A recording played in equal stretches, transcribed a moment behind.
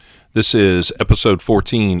This is episode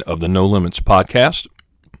 14 of the No Limits podcast.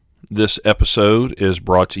 This episode is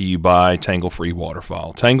brought to you by Tangle Free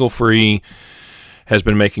Waterfowl. Tangle Free has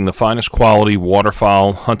been making the finest quality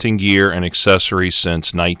waterfowl hunting gear and accessories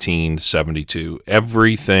since 1972.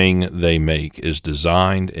 Everything they make is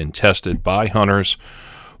designed and tested by hunters,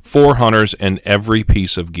 for hunters, and every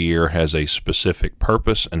piece of gear has a specific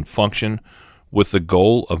purpose and function with the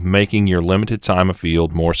goal of making your limited time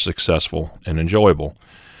afield more successful and enjoyable.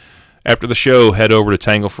 After the show, head over to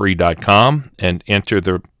tanglefree.com and enter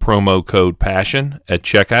the promo code PASSION at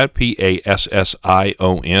checkout,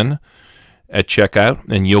 PASSION, at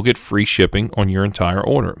checkout, and you'll get free shipping on your entire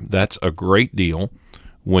order. That's a great deal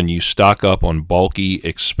when you stock up on bulky,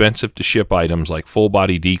 expensive-to-ship items like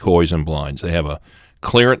full-body decoys and blinds. They have a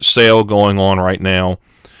clearance sale going on right now,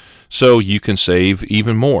 so you can save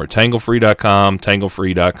even more. Tanglefree.com,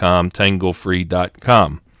 tanglefree.com,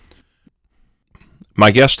 tanglefree.com. My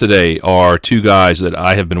guests today are two guys that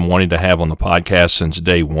I have been wanting to have on the podcast since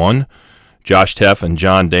day one, Josh Teff and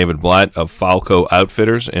John David Blatt of Falco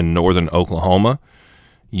Outfitters in northern Oklahoma.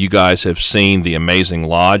 You guys have seen the amazing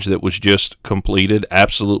lodge that was just completed.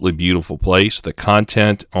 Absolutely beautiful place. The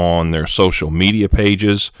content on their social media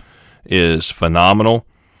pages is phenomenal.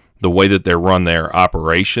 The way that they run their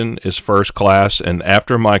operation is first class. And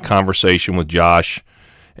after my conversation with Josh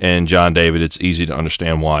and John David, it's easy to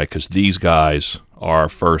understand why, because these guys are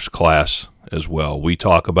first class as well. We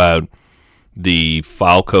talk about the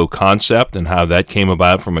Falco concept and how that came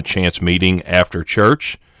about from a chance meeting after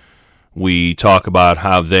church. We talk about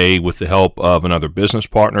how they, with the help of another business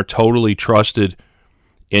partner, totally trusted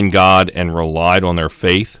in God and relied on their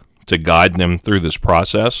faith to guide them through this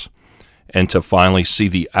process, and to finally see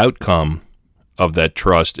the outcome of that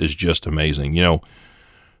trust is just amazing. You know,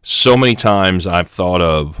 so many times I've thought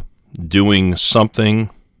of doing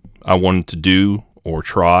something I wanted to do or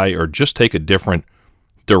try or just take a different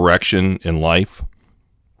direction in life.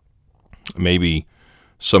 Maybe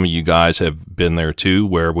some of you guys have been there too,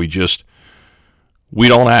 where we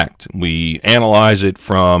don't act. We analyze it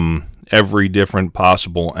from every different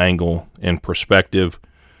possible angle and perspective,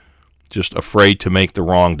 just afraid to make the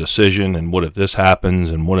wrong decision, and what if this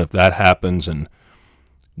happens, and what if that happens, and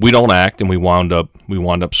we don't act, and we wound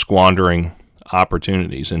up squandering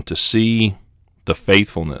opportunities. And to see the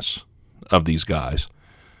faithfulness of these guys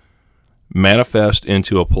manifest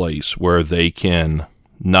into a place where they can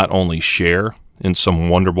not only share in some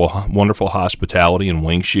wonderful hospitality and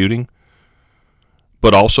wing shooting,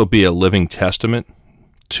 but also be a living testament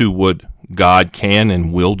to what God can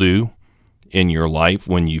and will do in your life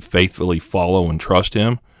when you faithfully follow and trust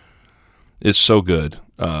Him. It's so good.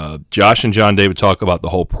 Josh and John David talk about the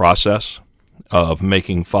whole process of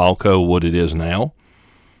making Falco what it is now,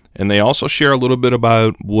 and they also share a little bit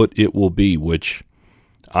about what it will be, which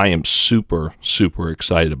I am super, super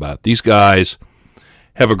excited about. These guys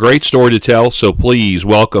have a great story to tell, so please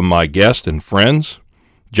welcome my guests and friends,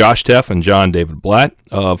 Josh Teff and John David Blatt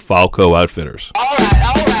of Falco Outfitters. All right.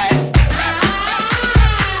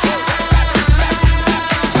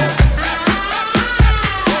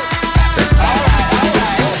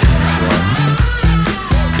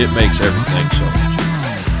 It makes everything so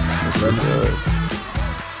much easier.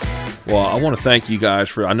 Well, I want to thank you guys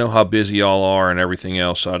for, I know how busy y'all are and everything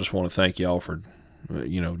else, so I just want to thank y'all for,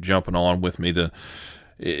 jumping on with me.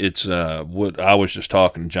 It's what I was just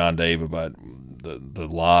talking to John Dave about the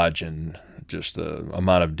lodge and just the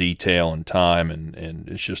amount of detail and time, and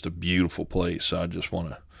it's just a beautiful place. So I just want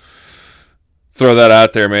to throw that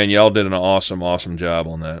out there, man. Y'all did an awesome job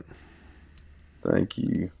on that. Thank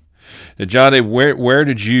you. Now, John Dave, where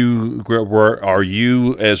did you grow up? Are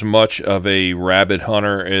you as much of a rabbit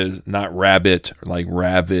hunter as, not rabbit, like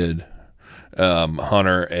rabid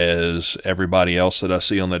hunter as everybody else that I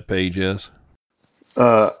see on that page is?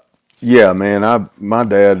 Yeah, man. My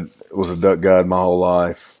dad was a duck guide my whole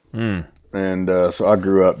life, and so I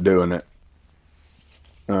grew up doing it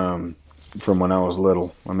from when I was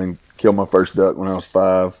little. I mean, killed my first duck when I was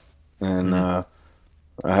 5, and I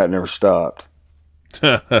had never stopped.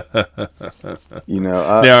 Now,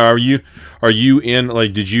 are you in,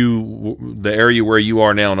 like, the area where you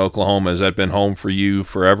are now in Oklahoma, has that been home for you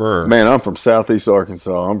forever? Or? Man, I'm from southeast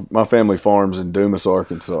Arkansas. My family farms in Dumas,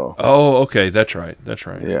 Arkansas. Oh, okay, that's right.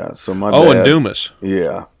 Yeah, so my dad. Oh, in Dumas.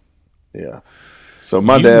 Yeah. So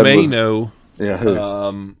my dad may was, know. Yeah, who?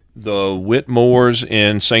 The Whitmores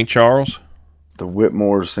in St. Charles. The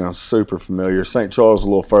Whitmores sounds super familiar. St. Charles is a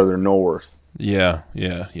little further north. Yeah,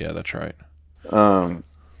 that's right.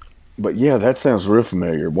 But yeah, that sounds real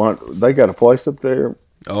familiar. They got a place up there?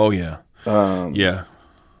 Oh yeah. Yeah.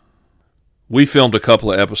 We filmed a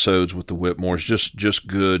couple of episodes with the Whitmores, just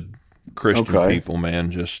good Christian people,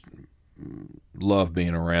 man. Just love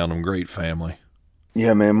being around them. Great family.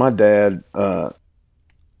 Yeah, man. My dad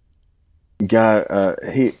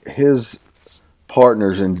his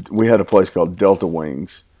partners, and we had a place called Delta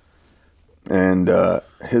Wings, and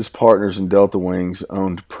his partners in Delta Wings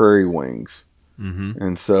owned Prairie Wings,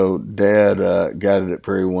 and so Dad got it at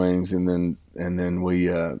Prairie Wings, and then we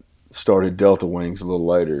started Delta Wings a little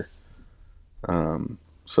later.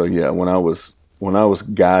 So yeah, when I was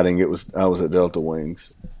guiding, I was at Delta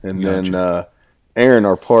Wings, and then Aaron,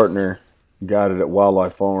 our partner, guided at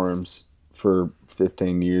Wildlife Farms for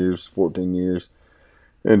 15 years, 14 years,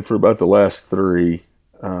 and for about the last 3,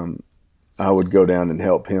 I would go down and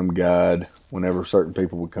help him guide whenever certain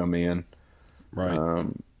people would come in. Right.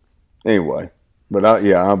 Anyway, but I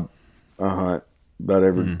hunt about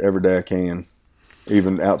every day I can,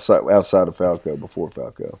 even outside of Falco, before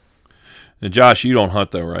Falco. Now, Josh, you don't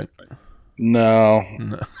hunt though, right? No.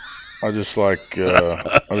 I just like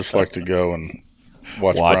to go and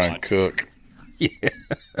watch Brian cook. Yeah.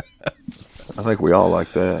 I think we all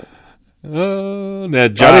like that. Now,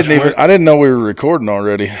 Josh, I didn't know we were recording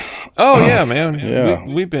already. Oh yeah, man. Yeah.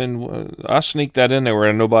 We've been. I sneaked that in there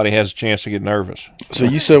where nobody has a chance to get nervous. So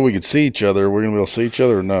you said we could see each other. We're gonna be able to see each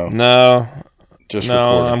other, or no? No. Just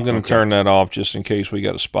no. recording. I'm gonna turn that off just in case we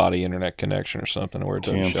got a spotty internet connection or something where it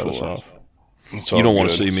doesn't shut us off. You don't want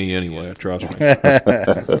to see me anyway, trust me.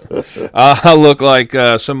 I look like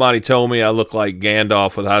somebody told me I look like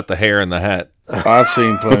Gandalf without the hair and the hat. I've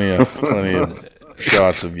seen plenty of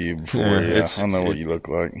shots of you before. Yeah, I know what you look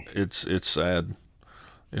like. It's sad.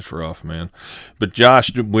 It's rough, man. But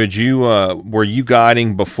Josh, were you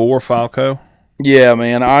guiding before Falco? Yeah,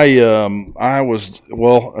 man. I was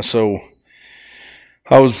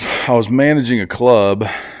managing a club,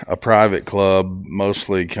 a private club,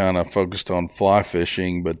 mostly kind of focused on fly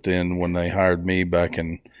fishing. But then when they hired me back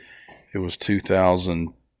it was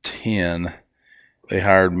 2010, they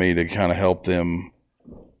hired me to kind of help them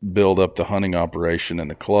build up the hunting operation in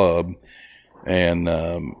the club. And,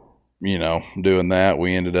 doing that,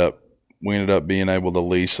 we ended up being able to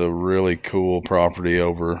lease a really cool property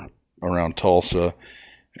over around Tulsa,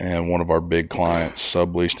 and one of our big clients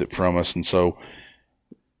subleased it from us. And so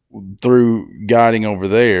through guiding over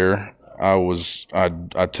there,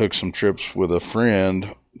 I took some trips with a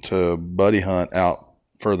friend to buddy hunt out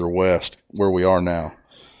further west where we are now.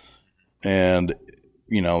 And,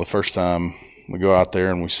 the first time we go out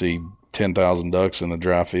there and we see 10,000 ducks in a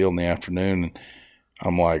dry field in the afternoon, and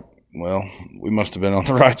I'm like, well, we must have been on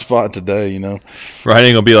the right spot today, Right,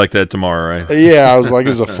 ain't gonna be like that tomorrow, right? Yeah, I was like,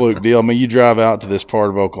 it's a fluke deal. I mean, you drive out to this part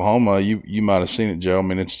of Oklahoma, you might have seen it, Joe. I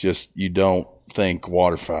mean, it's just, you don't think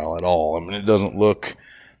waterfowl at all. I mean, it doesn't look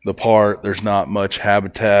the part. There's not much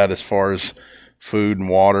habitat as far as food and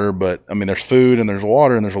water, but I mean, there's food and there's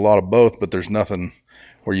water and there's a lot of both, but there's nothing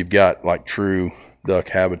where you've got like true duck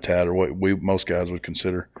habitat, or what most guys would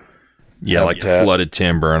consider. Yeah, habitat. Like flooded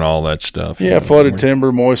timber and all that stuff. Yeah, flooded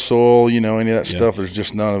timber, moist soil, any of that stuff. There's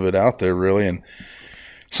just none of it out there really. And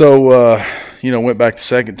so, went back the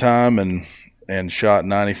second time and shot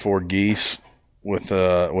 94 geese with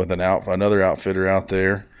another outfitter out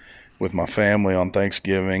there with my family on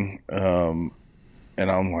Thanksgiving. And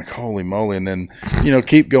I'm like, holy moly. And then,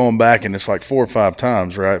 keep going back, and it's like 4 or 5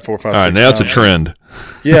 times, right? 4 or 5, all right, 6 now times. it's a trend.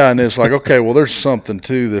 Yeah, and it's like, okay, well, there's something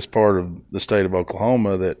to this part of the state of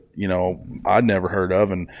Oklahoma that, I'd never heard of.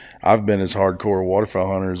 And I've been as hardcore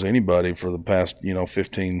waterfowl hunter as anybody for the past,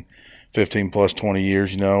 15 plus 20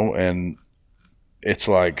 years, and it's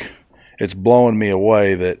like, it's blowing me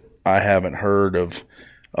away that I haven't heard of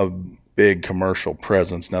a big commercial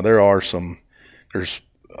presence. Now, there's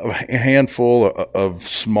a handful of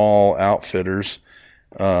small outfitters.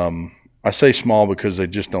 I say small because they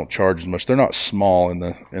just don't charge as much. They're not small in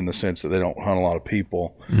the sense that they don't hunt a lot of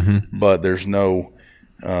people, but there's no,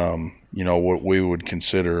 what we would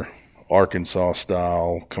consider Arkansas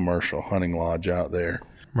style commercial hunting lodge out there.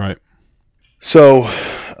 Right. So,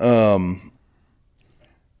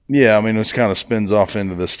 yeah, I mean, this kind of spins off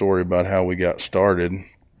into the story about how we got started.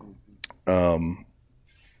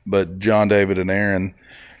 But John David and Aaron,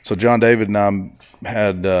 so John David and I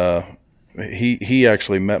had, he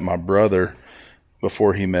actually met my brother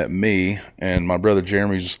before he met me, and my brother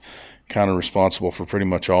Jeremy's kind of responsible for pretty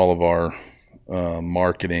much all of our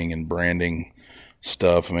marketing and branding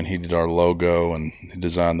stuff. I mean, he did our logo and he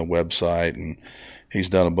designed the website, and he's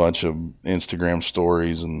done a bunch of Instagram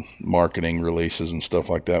stories and marketing releases and stuff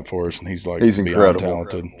like that for us. And he's incredible,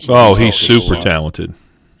 talented. So he's super talented.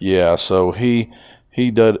 Yeah, so he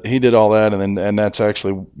did all that, and that's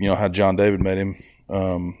actually how John David met him,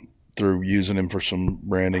 through using him for some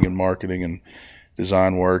branding and marketing, and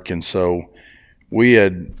design work. And so we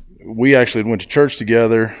actually went to church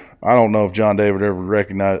together. I don't know if John David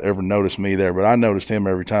ever noticed me there, but I noticed him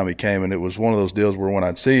every time he came. And it was one of those deals where when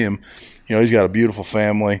I'd see him, he's got a beautiful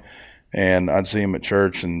family, and I'd see him at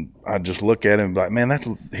church, and I'd just look at him and be like, man,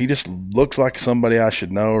 he just looks like somebody I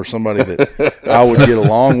should know, or somebody that I would get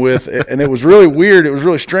along with. And it was really weird. It was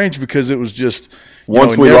really strange because it was just,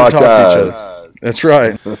 once we locked eyes. To each other. That's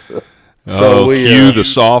right. So cue the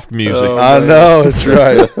soft music. I know, that's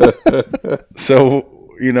right. So,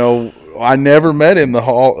 I never met him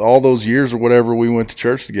all those years or whatever we went to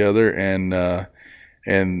church together,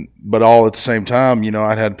 but all at the same time,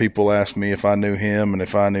 I'd had people ask me if I knew him and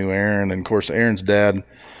if I knew Aaron. And of course, Aaron's dad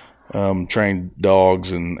trained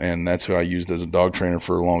dogs, and that's who I used as a dog trainer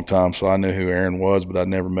for a long time. So I knew who Aaron was, but I'd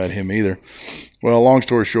never met him either. Well, long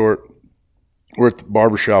story short, we're at the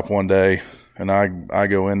barbershop one day, and I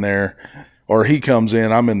go in there, or he comes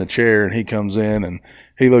in. I'm in the chair, and he comes in, and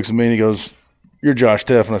he looks at me and he goes, "You're Josh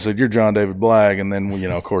Teff." And I said, "You're John David Blagg." And then,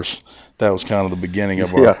 of course, that was kind of the beginning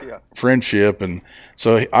of our friendship. And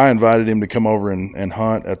so I invited him to come over and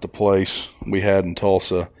hunt at the place we had in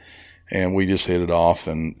Tulsa, and we just hit it off.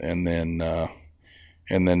 And then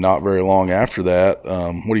not very long after that,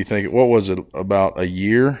 what do you think? What was it, about a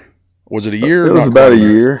year? Was it a year? It was about a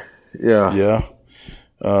year. Yeah.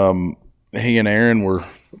 Yeah. He and Aaron were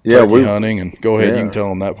turkey hunting, and go ahead, you can tell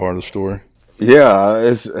them that part of the story.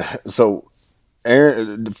 Yeah. So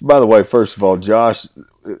Aaron, by the way, first of all, Josh,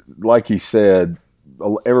 like he said,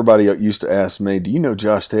 everybody used to ask me, "Do you know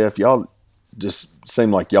Josh Teff?" Y'all just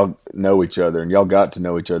seem like y'all know each other, and y'all got to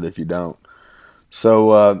know each other if you don't.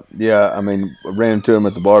 So, I ran into him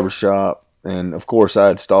at the barbershop, and of course I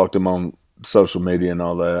had stalked him on social media and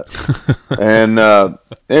all that. And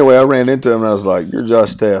anyway, I ran into him, and I was like, "You're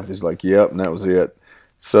Josh Teff?" He's like, "Yep," and that was it.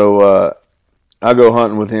 So I go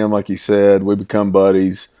hunting with him, like he said. We become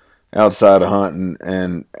buddies outside of hunting,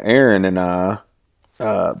 and Aaron and I,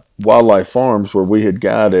 Wildlife Farms, where we had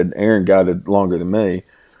guided, Aaron guided longer than me.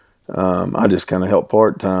 I just kind of helped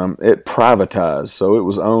part-time. It privatized, so it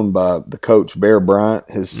was owned by the coach, Bear Bryant,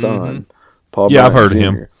 his son, Paul Bryant I've heard Jr. of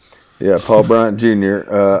him. Yeah, Paul Bryant Jr.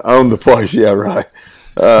 Owned the place. Yeah, right.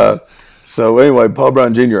 So anyway, Paul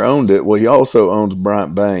Bryant Jr. owned it. Well, he also owns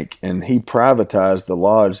Bryant Bank, and he privatized the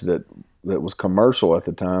lodge that was commercial at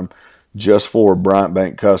the time, just for Bryant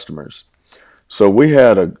Bank customers. So we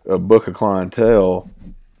had a book of clientele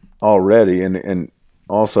already, and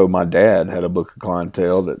also my dad had a book of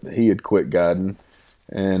clientele that he had quit guiding.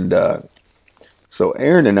 And so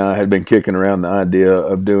Aaron and I had been kicking around the idea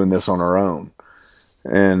of doing this on our own.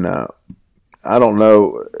 And I don't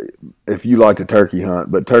know if you like to turkey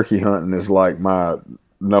hunt, but turkey hunting is like my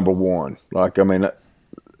number one. Duck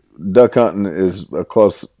hunting is a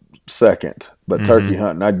close second, but turkey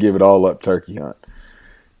hunting, I'd give it all up turkey hunt.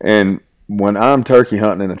 And when I'm turkey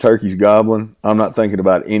hunting and a turkey's gobbling, I'm not thinking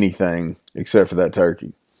about anything except for that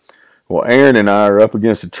turkey. Well, Aaron and I are up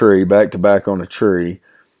against a tree, back to back on a tree,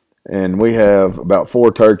 and we have about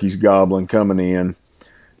 4 turkeys gobbling coming in.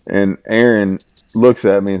 And Aaron looks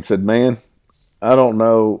at me and said, "Man, I don't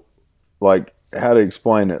know how to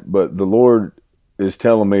explain it, but the Lord is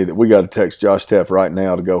telling me that we got to text Josh Teff right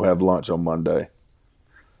now to go have lunch on Monday."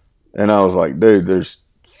 And I was like, "Dude, there's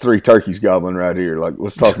 3 turkeys gobbling right here.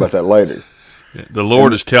 Let's talk about that later." The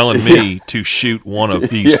Lord is telling me to shoot one of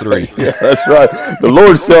these 3. Yeah, that's right. The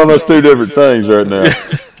Lord's telling us 2 different things right now.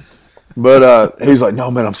 But he was like, "No,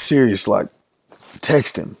 man, I'm serious.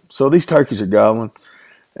 Text him." So these turkeys are gobbling.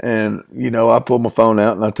 And, I pulled my phone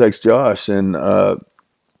out and I text Josh. And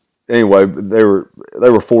anyway, they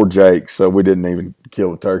were 4 jakes, so we didn't even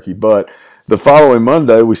kill a turkey. But the following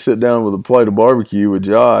Monday, we sit down with a plate of barbecue with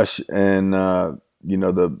Josh, and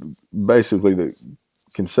basically the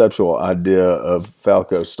conceptual idea of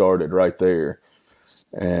Falco started right there.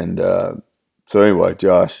 And so anyway,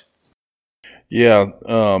 Josh. Yeah.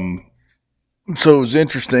 So it was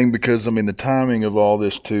interesting because the timing of all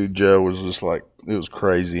this too, Joe, was just it was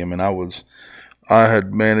crazy. I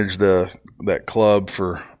had managed that club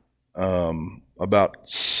for about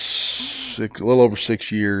a little over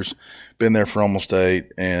 6 years, been there for almost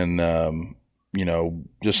 8, and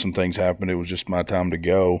just some things happened. It was just my time to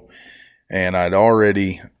go, and I'd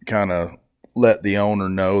already kind of let the owner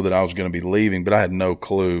know that I was going to be leaving, but I had no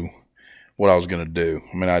clue what I was going to do.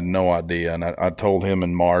 I had no idea, and I told him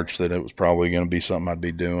in March that it was probably going to be something I'd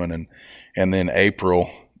be doing, and then April,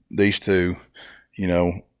 these 2,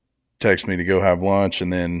 text me to go have lunch,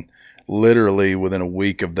 and then literally within a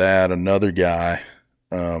week of that, another guy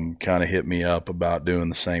kind of hit me up about doing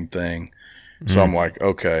the same thing. So I'm like,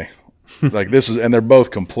 okay, like this is, and they're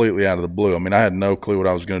both completely out of the blue. I mean, I had no clue what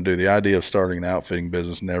I was going to do. The idea of starting an outfitting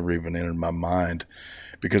business never even entered my mind,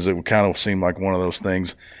 because it would kind of seem like one of those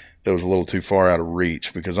things that was a little too far out of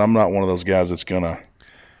reach, because I'm not one of those guys that's going to,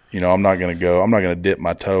 I'm not going to dip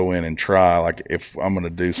my toe in and try. Like, if I'm going to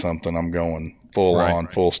do something, I'm going full on,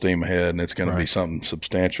 full steam ahead, and it's going to be something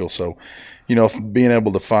substantial. So, being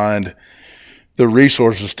able to find the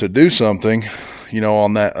resources to do something,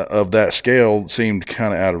 on that, of that scale, seemed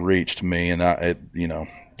kind of out of reach to me. And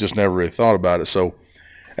just never really thought about it. So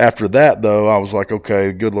after that, though, I was like, okay,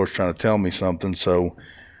 the good Lord's trying to tell me something. So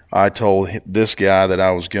I told this guy that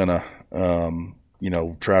I was going to,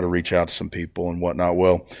 try to reach out to some people and whatnot.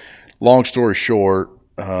 Well, long story short,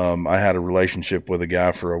 I had a relationship with a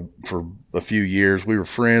guy for a few years. We were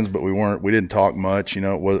friends, but we didn't talk much.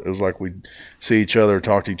 It was like we'd see each other,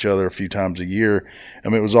 talk to each other a few times a year. I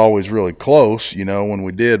mean, it was always really close, when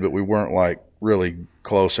we did, but we weren't like really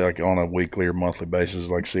close, like on a weekly or monthly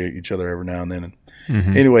basis, like see each other every now and then.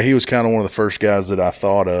 And anyway, he was kind of one of the first guys that I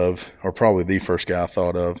thought of, or probably the first guy I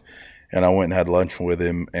thought of. And I went and had lunch with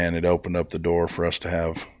him, and it opened up the door for us to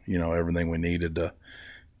have, everything we needed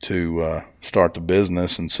to start the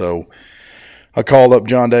business. And so I called up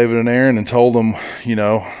John David and Aaron and told them,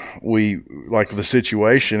 we like the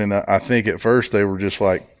situation. And I think at first they were just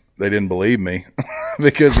like, they didn't believe me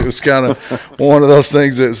because it was kind of one of those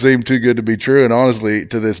things that seemed too good to be true. And honestly,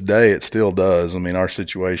 to this day, it still does. I mean, our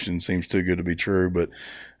situation seems too good to be true, but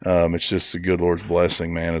it's just the good Lord's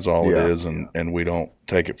blessing, man, is all it is. And we don't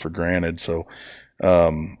take it for granted. So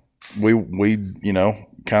we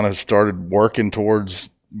kind of started working towards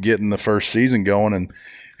getting the first season going,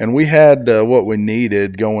 and we had what we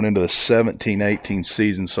needed going into the 17-18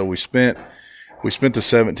 season. So we spent the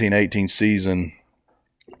 17-18 season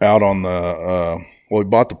out on the we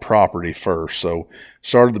bought the property first. So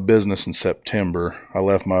started the business in September. I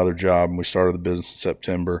left my other job and we started the business in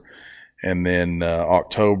September, and then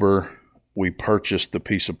October we purchased the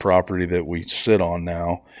piece of property that we sit on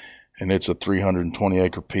now, and it's a 320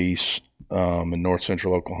 acre piece in north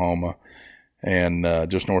central Oklahoma, and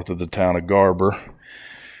just north of the town of Garber.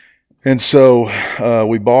 And so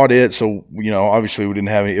we bought it. So, obviously we didn't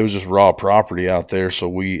have any, it was just raw property out there. So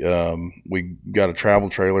we got a travel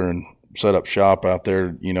trailer and set up shop out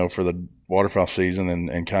there, for the waterfowl season,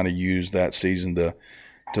 and kind of used that season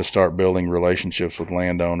to start building relationships with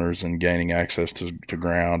landowners and gaining access to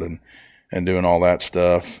ground and doing all that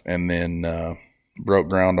stuff. And then broke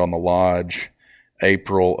ground on the lodge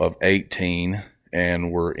April of 18,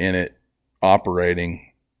 and we're in it operating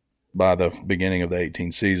by the beginning of the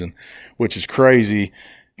 18 season, which is crazy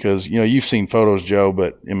because, you've seen photos, Joe,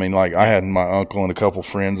 but I mean, like, I had my uncle and a couple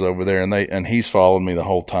friends over there, and he's followed me the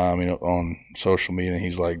whole time, on social media. And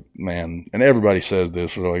he's like, man, and everybody says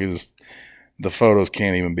this, so like, the photos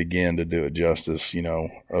can't even begin to do it justice,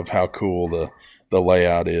 of how cool the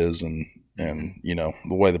layout is and the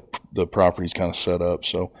way the property's kind of set up.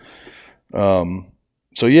 So,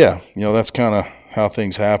 yeah, that's kind of how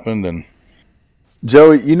things happened. And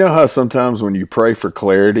Joey, you know how sometimes when you pray for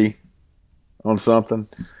clarity on something,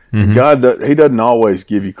 God, he doesn't always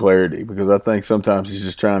give you clarity, because I think sometimes he's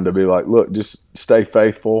just trying to be like, look, just stay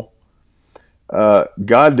faithful.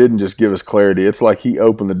 God didn't just give us clarity. It's like he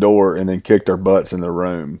opened the door and then kicked our butts in the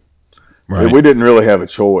room. Right. We didn't really have a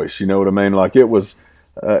choice. You know what I mean? Like, it was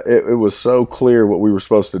so clear what we were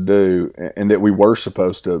supposed to do and that we were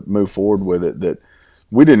supposed to move forward with it, that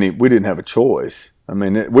we didn't have a choice. I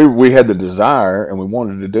mean, we had the desire and we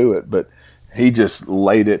wanted to do it, but he just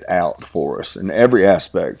laid it out for us in every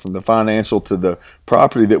aspect, from the financial to the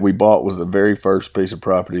property that we bought was the very first piece of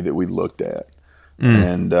property that we looked at.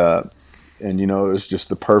 And it was just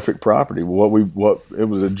the perfect property. It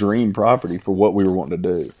was a dream property for what we were wanting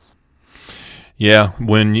to do. Yeah.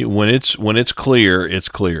 When it's clear, it's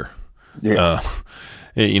clear. Yeah.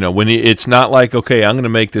 When it's not like, okay, I'm going to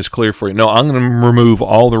make this clear for you. No, I'm going to remove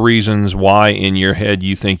all the reasons why in your head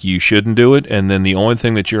you think you shouldn't do it, and then the only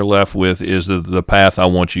thing that you're left with is the path I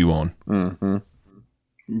want you on. Mm-hmm.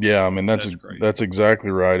 Yeah, I mean, that's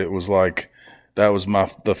exactly right. It was like, that was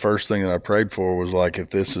the first thing that I prayed for, was like, if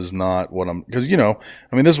this is not what I'm, because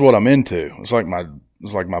this is what I'm into. It's like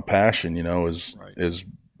my passion, is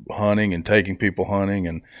hunting and taking people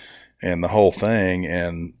hunting and the whole thing.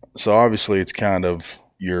 And so obviously it's kind of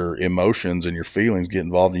your emotions and your feelings get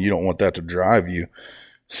involved, and you don't want that to drive you.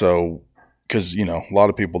 So, because, a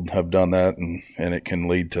lot of people have done that, and it can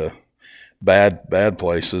lead to bad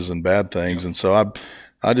places and bad things. And so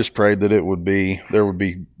I just prayed that there would be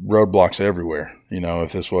roadblocks everywhere,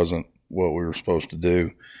 if this wasn't what we were supposed to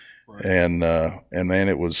do. Right. And then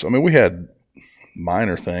it was, we had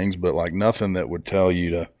minor things, but like nothing that would tell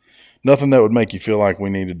you nothing that would make you feel like we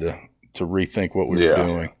needed to rethink what we were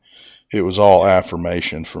doing. It was all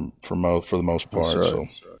affirmation for the most part. Right. So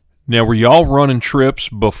Now, were y'all running trips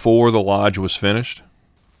before the lodge was finished?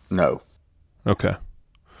 No. Okay.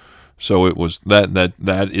 So it was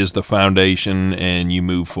that is the foundation, and you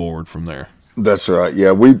move forward from there. That's right.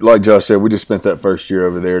 Yeah, we, like Josh said, we just spent that first year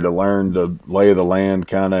over there to learn the lay of the land,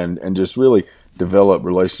 kind of, and just really develop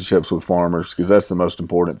relationships with farmers, because that's the most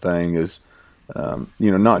important thing. Is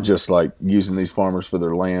not just like using these farmers for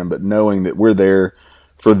their land, but knowing that we're there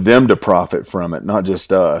for them to profit from it, not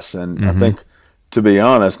just us. And I think, to be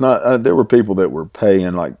honest, there were people that were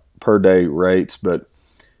paying like per day rates, but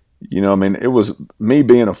it was me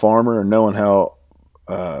being a farmer and knowing how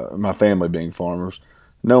my family being farmers,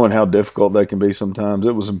 knowing how difficult they can be sometimes.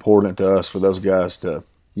 It was important to us for those guys to,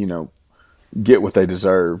 get what they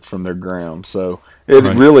deserve from their ground. So it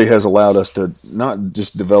really has allowed us to not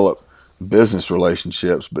just develop business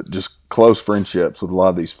relationships, but just close friendships with a lot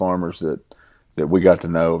of these farmers that we got to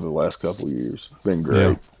know over the last couple of years. It's been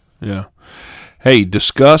great. Yeah. Hey,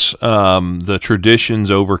 discuss the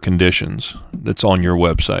traditions over conditions that's on your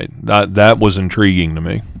website. That was intriguing to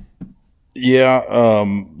me. Yeah.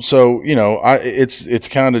 So, it's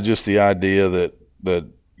kind of just the idea that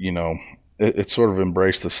it's sort of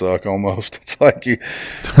embrace the suck almost. It's like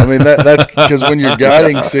that's because when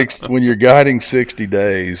you're guiding 60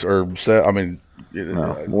 days or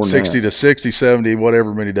 60 to 60, 70,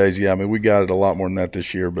 whatever many days. Yeah. We guided a lot more than that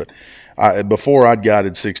this year, but before I'd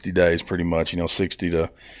guided 60 days pretty much, 60 to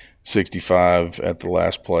 65 at the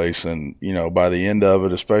last place. And, by the end of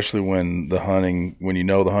it, especially when the hunting's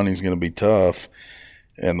going to be tough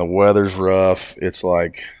and the weather's rough, it's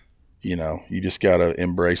like, you just got to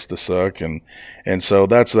embrace the suck. And so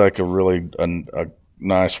that's like a really a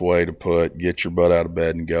nice way to get your butt out of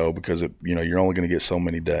bed and go, because you're only going to get so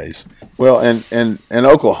many days. Well, and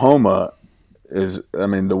Oklahoma is,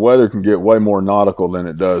 the weather can get way more nautical than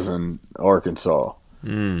it does in Arkansas.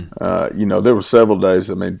 There were several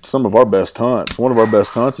days. Some of our best hunts. One of our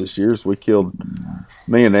best hunts this year is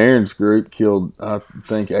me and Aaron's group killed, I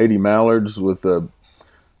think, 80 mallards with a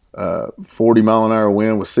 40 mile an hour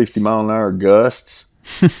wind with 60 mile an hour gusts.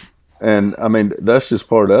 And that's just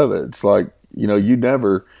part of it. It's like, you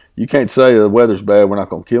can't say the weather's bad, we're not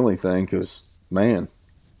going to kill anything, because, man,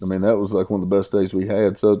 that was like one of the best days we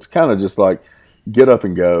had. So it's kind of just like, get up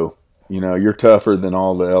and go. You're tougher than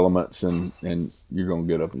all the elements, and you're going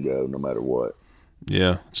to get up and go no matter what.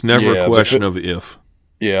 Yeah. It's never a question of if.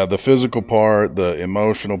 Yeah. The physical part, the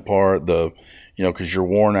emotional part, because you're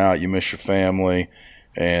worn out, you miss your family,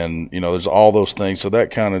 and, there's all those things. So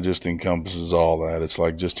that kind of just encompasses all that. It's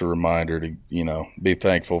like just a reminder to, be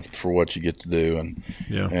thankful for what you get to do.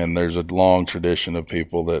 And there's a long tradition of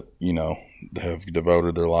people that, have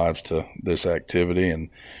devoted their lives to this activity. And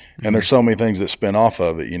there's so many things that spin off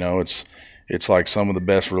of it. It's like some of the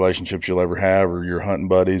best relationships you'll ever have are your hunting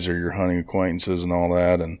buddies or your hunting acquaintances and all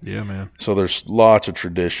that. And yeah, man. So there's lots of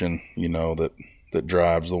tradition, that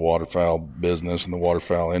drives the waterfowl business and the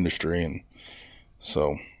waterfowl industry. And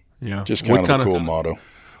so, yeah, just kind of a cool motto.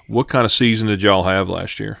 What kind of season did y'all have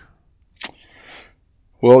last year?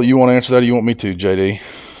 Well, you want to answer that, or you want me to, JD?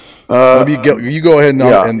 Maybe you go ahead and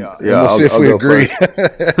we'll see if we agree.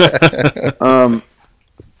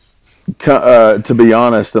 To be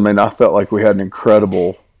honest, I felt like we had an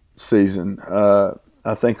incredible season.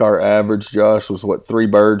 I think our average, Josh, was 3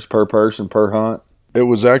 birds per person per hunt? It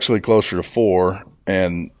was actually closer to 4,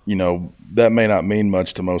 and that may not mean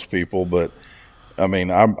much to most people, but I'm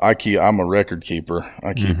a record keeper.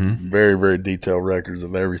 I keep very, very detailed records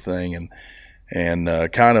of everything,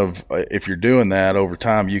 and kind of if you're doing that over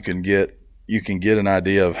time, you can get an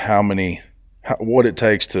idea of what it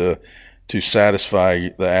takes to satisfy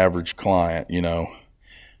the average client,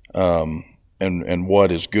 and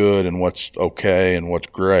what is good and what's okay and what's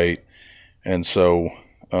great. And so,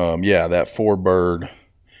 that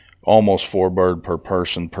almost 4 bird per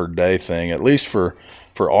person per day thing, at least for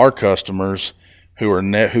our customers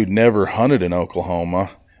who'd never hunted in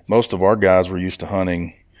Oklahoma. Most of our guys were used to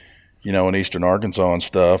hunting, in eastern Arkansas and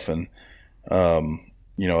stuff. And, a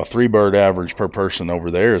 3 bird average per person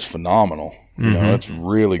over there is phenomenal. It's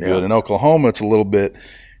really good. Yeah. In Oklahoma, it's a little bit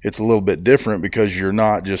different, because you're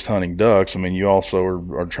not just hunting ducks. You also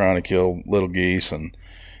are trying to kill little geese and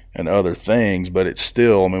other things, but it's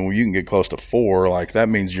still, when you can get close to 4, like that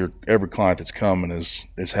means every client that's coming is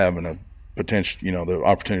having a potential, the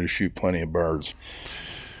opportunity to shoot plenty of birds.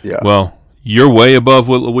 Yeah. Well, you're way above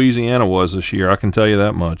what Louisiana was this year. I can tell you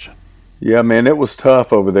that much. Yeah, man, it was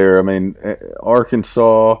tough over there.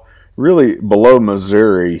 Arkansas, really below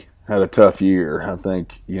Missouri, had a tough year. I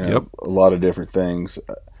think, a lot of different things.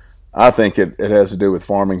 I think it has to do with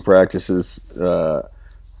farming practices.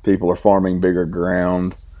 People are farming bigger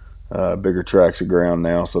ground, bigger tracts of ground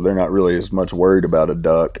now, so they're not really as much worried about a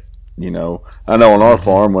duck. I know on our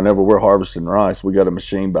farm, whenever we're harvesting rice, we got a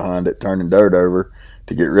machine behind it turning dirt over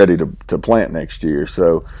to get ready to plant next year.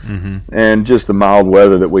 So, and just the mild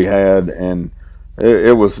weather that we had, and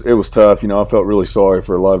it was tough. I felt really sorry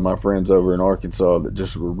for a lot of my friends over in Arkansas that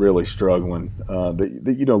just were really struggling.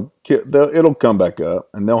 It'll come back up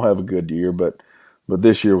and they'll have a good year, but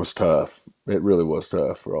this year was tough. It really was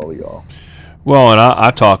tough for all of y'all. Well, and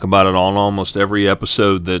I talk about it on almost every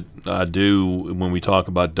episode that I do when we talk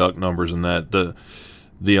about duck numbers and that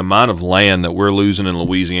the amount of land that we're losing in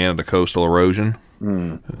Louisiana to coastal erosion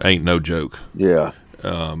ain't no joke. Yeah.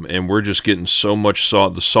 And we're just getting so much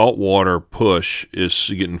salt. The saltwater push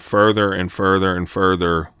is getting further and further and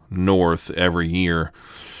further north every year.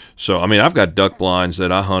 So, I mean, I've got duck blinds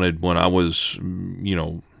that I hunted when I was,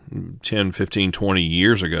 10, 15, 20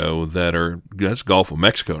 years ago that's Gulf of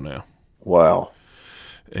Mexico now. Wow.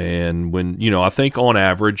 And when, I think on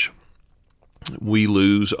average, we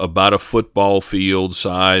lose about a football field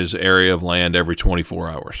size area of land every 24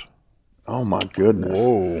 hours. Oh my goodness.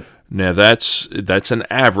 Whoa. Now that's an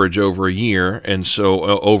average over a year, and so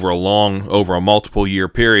over a multiple year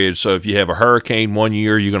period. So if you have a hurricane one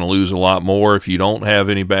year, you're going to lose a lot more. If you don't have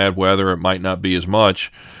any bad weather, it might not be as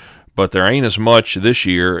much. But there ain't as much this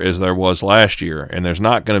year as there was last year, and there's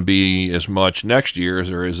not going to be as much next year as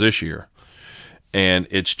there is this year. And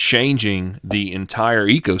it's changing the entire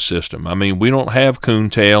ecosystem. I mean, we don't have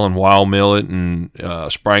coontail and wild millet and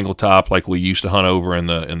sprangletop like we used to hunt over in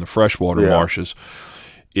the freshwater marshes.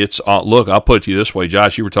 It's look, I'll put it to you this way,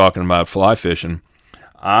 Josh. You were talking about fly fishing.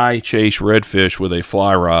 I chase redfish with a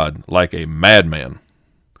fly rod like a madman,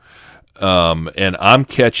 and I'm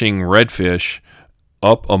catching redfish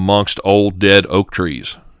up amongst old dead oak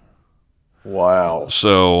trees. Wow.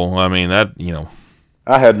 So I mean that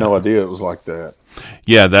I had no idea it was like that.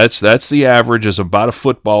 Yeah, that's the average is about a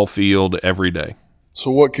football field every day. So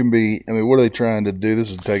what can be? I mean, what are they trying to do?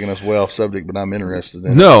 This is taking us way off subject, but I'm interested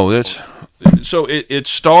in. No, it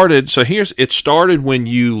started. So it started when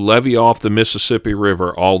you levee off the Mississippi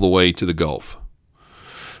River all the way to the Gulf.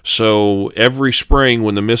 So every spring,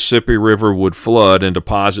 when the Mississippi River would flood and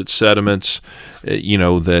deposit sediments,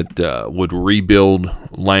 that would rebuild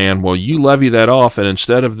land. Well, you levee that off, and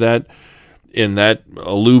instead of that, in that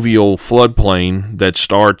alluvial floodplain that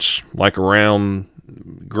starts like around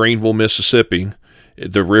Greenville, Mississippi,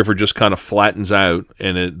 the river just kind of flattens out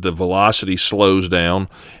and the velocity slows down,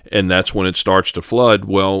 and that's when it starts to flood.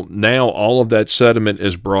 Well, now all of that sediment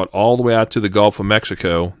is brought all the way out to the Gulf of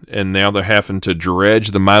Mexico, and now they're having to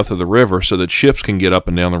dredge the mouth of the river so that ships can get up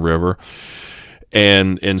and down the river.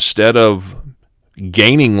 And instead of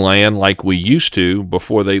gaining land like we used to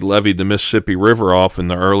before they levied the Mississippi River off in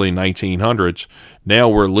the early 1900s, now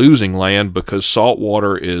we're losing land because salt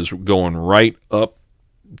water is going right up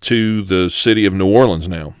to the city of New Orleans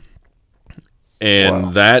now.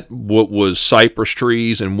 And that what was cypress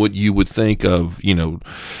trees and what you would think of,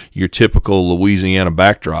 your typical Louisiana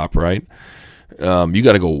backdrop, right? You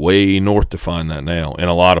got to go way north to find that now in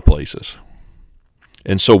a lot of places.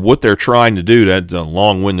 And so what they're trying to do, that's a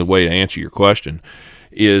long-winded way to answer your question,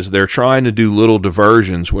 is they're trying to do little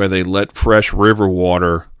diversions where they let fresh river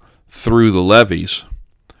water through the levees.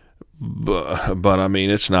 But I mean,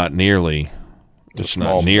 it's not nearly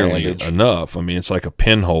enough. I mean, it's like a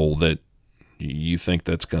pinhole that you think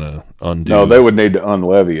that's going to undo. No, they would need to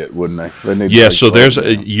unlevee it, wouldn't they? So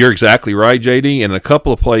you're exactly right, JD. In a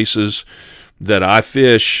couple of places that I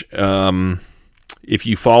fish, if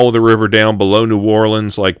you follow the river down below New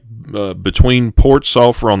Orleans, like between Port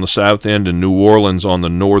Sulphur on the south end and New Orleans on the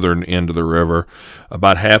northern end of the river,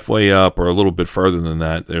 about halfway up or a little bit further than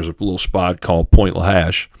that, there's a little spot called Point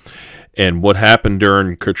Lahash. And what happened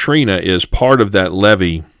during Katrina is part of that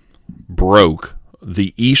levee broke.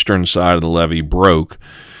 The eastern side of the levee broke,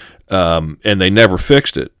 and they never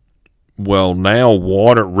fixed it. Well, now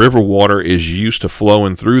river water is used to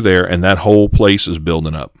flowing through there, and that whole place is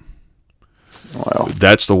building up. Wow.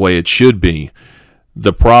 That's the way it should be.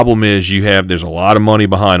 The problem is there's a lot of money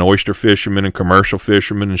behind oyster fishermen and commercial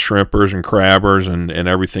fishermen and shrimpers and crabbers and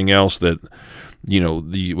everything else that, you're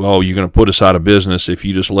going to put us out of business if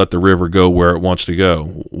you just let the river go where it wants to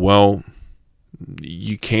go. Well,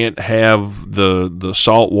 you can't have the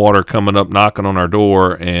salt water coming up knocking on our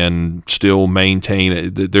door and still maintain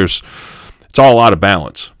it. It's all out of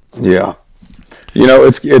balance. Yeah.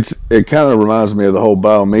 It kind of reminds me of the whole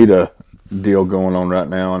Biomeda deal going on right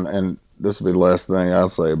now, and this will be the last thing I'll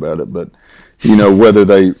say about it, but whether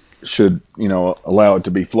they should allow it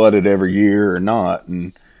to be flooded every year or not,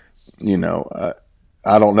 and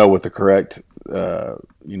I don't know what the correct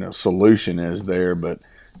solution is there, but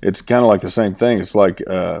it's kind of like the same thing. It's like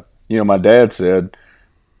my dad said,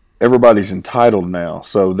 everybody's entitled now,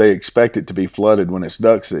 so they expect it to be flooded when it's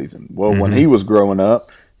duck season. Well, when he was growing up,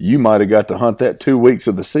 you might have got to hunt that 2 weeks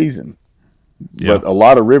of the season, but a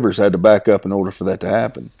lot of rivers had to back up in order for that to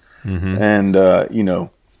happen. And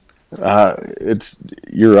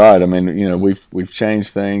you're right. I mean, we've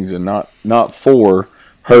changed things, and not for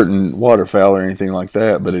hurting waterfowl or anything like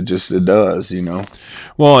that, but it does.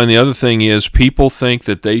 Well, and the other thing is, people think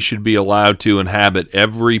that they should be allowed to inhabit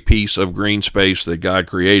every piece of green space that God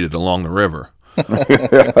created along the river,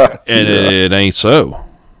 and it ain't so.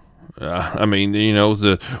 I mean,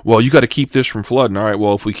 you got to keep this from flooding. All right,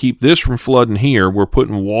 well, if we keep this from flooding here, we're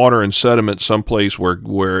putting water and sediment someplace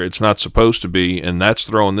where it's not supposed to be, and that's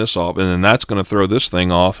throwing this off, and then that's going to throw this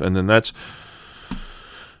thing off, and then it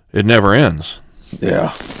never ends.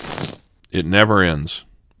 Yeah. It never ends.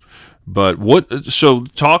 But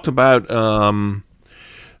talked about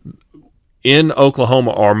in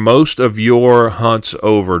Oklahoma, are most of your hunts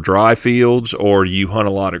over dry fields, or do you hunt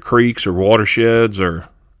a lot of creeks or watersheds, or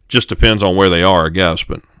just depends on where they are, I guess?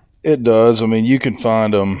 But it does. I mean, you can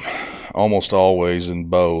find them almost always in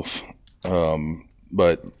both.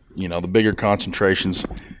 But, the bigger concentrations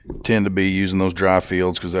tend to be using those dry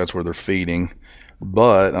fields because that's where they're feeding.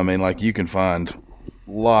 But, I mean, like, you can find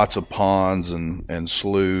lots of ponds and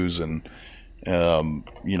sloughs and,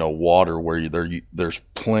 water where there's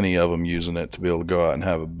plenty of them using it to be able to go out and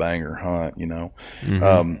have a banger hunt,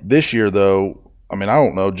 This year, though, I mean, I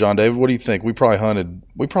don't know, John David, what do you think? We probably hunted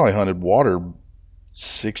water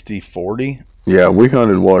 60-40. Yeah, we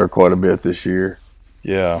hunted water quite a bit this year.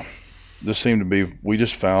 Yeah. We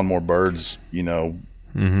just found more birds, and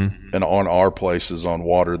on our places on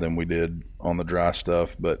water than we did on the dry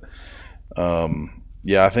stuff. But, I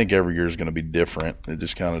think every year is going to be different. It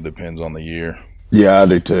just kind of depends on the year. Yeah, I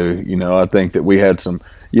do too. I think that we had some,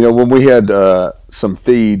 when we had some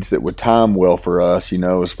feeds that would time well for us,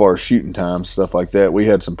 as far as shooting times, stuff like that, we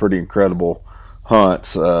had some pretty incredible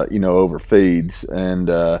hunts, over feeds. And,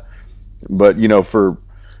 but,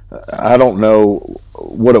 I don't know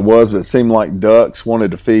what it was, but it seemed like ducks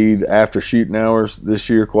wanted to feed after shooting hours this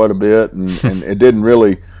year quite a bit. And they didn't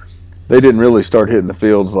really start hitting the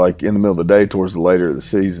fields like in the middle of the day towards the later of the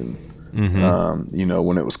season.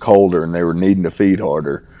 When it was colder and they were needing to feed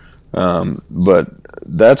harder. But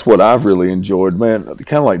that's what I've really enjoyed, man.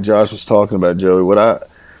 Kind of like Josh was talking about, Joey.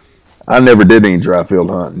 I never did any dry field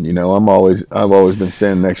hunting. I've always been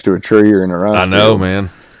standing next to a tree or in a rice I know, field. man.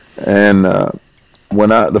 And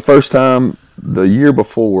the first time, the year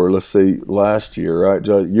before, last year, right,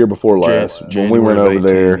 Josh? Year before last, when we went over 18,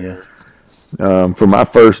 there, for my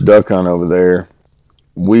first duck hunt over there,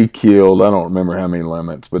 we killed, I don't remember how many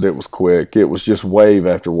limits, but it was quick. It was just wave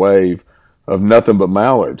after wave of nothing but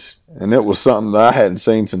mallards. And it was something that I hadn't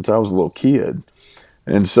seen since I was a little kid.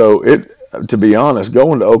 And so to be honest,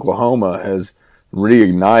 going to Oklahoma has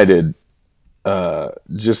reignited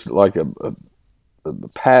just like I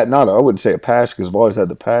wouldn't say a passion because I've always had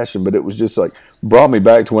the passion, but it was just like brought me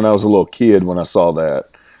back to when I was a little kid when I saw that.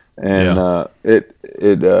 And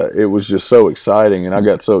it was just so exciting, and I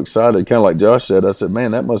got so excited, kind of like Josh said. I said,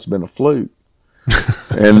 "Man, that must have been a fluke."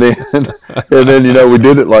 and then we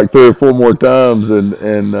did it like 3 or 4 more times,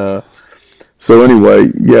 and so anyway,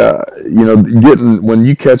 when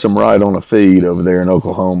you catch them right on a feed over there in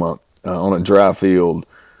Oklahoma on a dry field,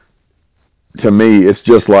 to me, it's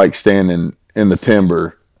just like standing in the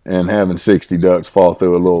timber and having 60 ducks fall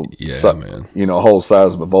through a little, a whole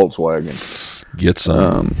size of a Volkswagen. Get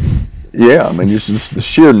some. I mean, just the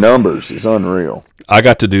sheer numbers is unreal. I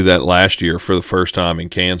got to do that last year for the first time in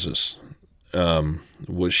Kansas.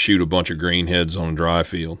 Was shoot a bunch of greenheads on a dry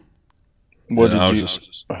field. How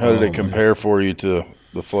did it compare for you to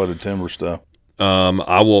the flooded timber stuff?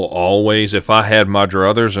 I will always, if I had my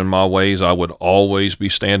druthers and my ways, I would always be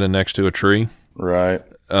standing next to a tree. Right.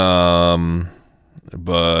 But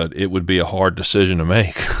it would be a hard decision to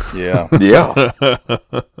make. Yeah. Yeah.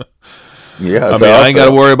 I mean, I ain't got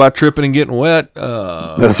to worry about tripping and getting wet.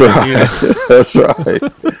 That's right. That's right.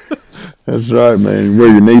 That's right, man. Wear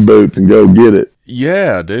your knee boots and go get it.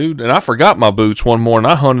 Yeah, dude. And I forgot my boots one morning.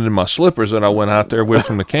 I hunted in my slippers that I went out there with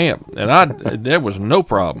from the camp, and there was no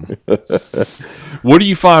problem. What do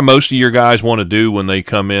you find most of your guys want to do when they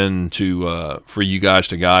come in for you guys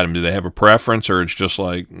to guide them? Do they have a preference, or it's just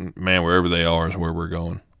like, man, wherever they are is where we're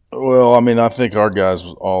going? Well, I mean, I think our guys,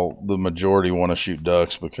 the majority want to shoot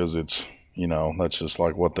ducks because it's, that's just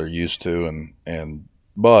like what they're used to.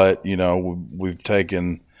 But, we've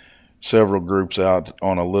taken several groups out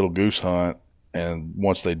on a little goose hunt and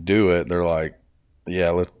once they do it, they're like,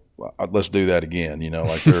 yeah, let's do that again.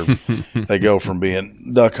 Like they go from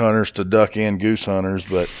being duck hunters to duck and goose hunters.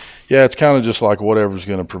 But yeah, it's kind of just like whatever's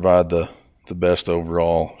going to provide the best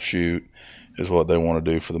overall shoot is what they want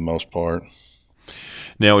to do for the most part.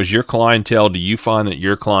 Now, is your clientele, do you find that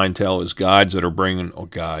your clientele is guides that are bringing,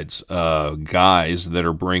 guys that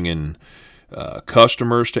are bringing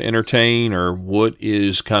customers to entertain, or what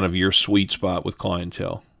is kind of your sweet spot with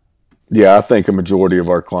clientele? Yeah, I think a majority of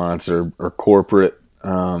our clients are corporate.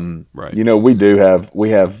 Right. We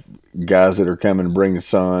have guys that are coming and bringing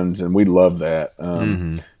sons, and we love that.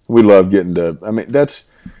 We love getting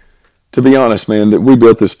that's, to be honest, man, that we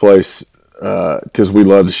built this place because we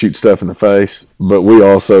love to shoot stuff in the face, but we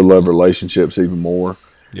also love relationships even more.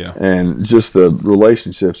 Yeah. And just the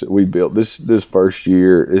relationships that we built this first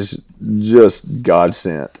year is just God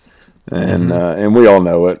sent. And we all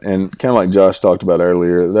know it. And kind of like Josh talked about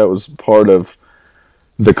earlier, that was part of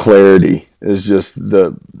the clarity, is just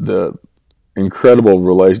the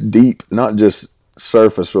incredible deep, not just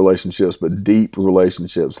surface relationships, but deep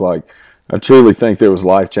relationships. Like, I truly think there was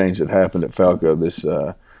life change that happened at Falco this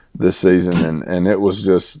season, and it was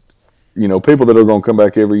just, people that are going to come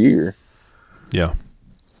back every year. Yeah.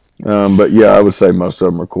 But yeah, I would say most of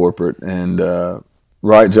them are corporate. And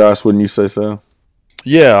right, Josh, wouldn't you say so?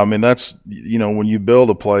 Yeah, I mean, that's, when you build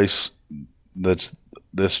a place that's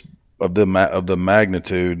this of the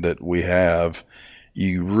magnitude that we have,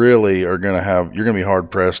 you really are going to you're going to be hard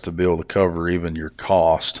pressed to be able to cover even your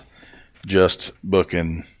cost just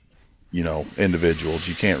booking, individuals.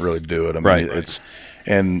 You can't really do it. I mean, right.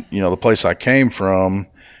 And the place I came from,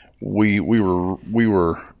 we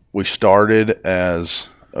started as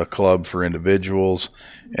a club for individuals,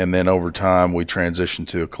 and then over time we transitioned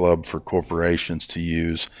to a club for corporations to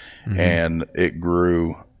use, and it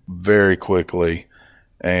grew very quickly.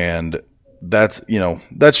 And that's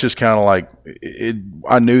just kind of like it.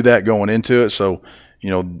 I knew that going into it, so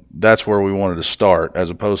that's where we wanted to start, as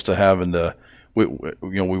opposed to having to. We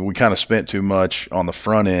kind of spent too much on the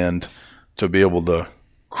front end to be able to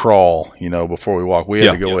crawl, before we walk. We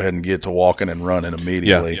had to go ahead and get to walking and running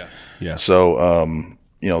immediately. Yeah. So,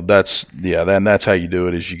 that's how you do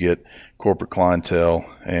it, is you get corporate clientele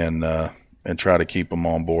and try to keep them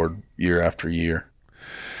on board year after year.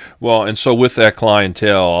 Well, and so with that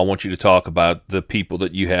clientele, I want you to talk about the people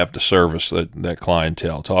that you have to service that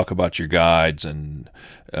clientele. Talk about your guides, and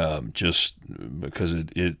just because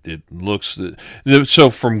it looks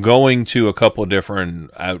so from going to a couple of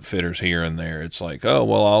different outfitters here and there, it's like, oh,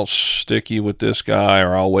 well, I'll stick you with this guy,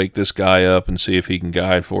 or I'll wake this guy up and see if he can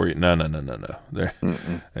guide for you. No. There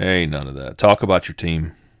ain't none of that. Talk about your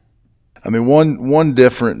team. I mean, one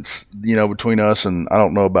difference, between us and, I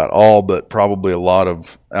don't know about all, but probably a lot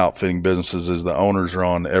of outfitting businesses, is the owners are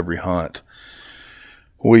on every hunt.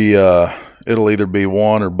 It'll either be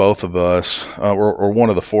one or both of us, or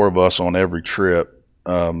one of the four of us on every trip.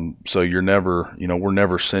 So you're never, we're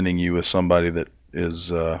never sending you with somebody that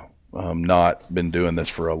is not been doing this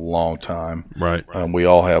for a long time. Right. We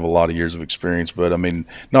all have a lot of years of experience, but I mean,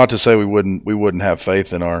 not to say we wouldn't have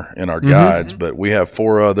faith in our guides, but we have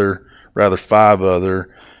five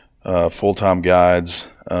other full-time guides.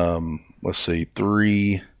 Let's see,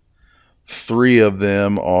 four of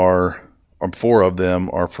them are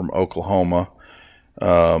from Oklahoma.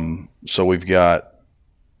 So we've got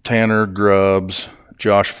Tanner Grubbs,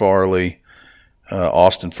 Josh Farley,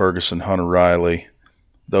 Austin Ferguson, Hunter Riley.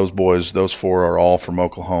 Those four are all from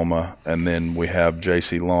Oklahoma. And then we have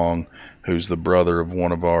JC Long, who's the brother of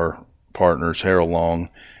one of our partners, Harold Long.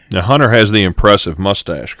 Now, Hunter has the impressive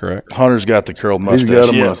mustache, correct? Hunter's got the curled mustache, He's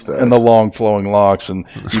got a mustache. And the long flowing locks, and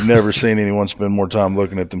you've never seen anyone spend more time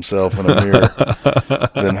looking at themselves in a mirror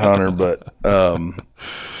than Hunter. But yeah.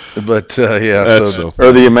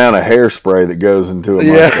 Or the amount of hairspray that goes into a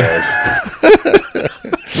mustache.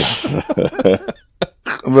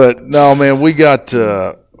 But no, man, we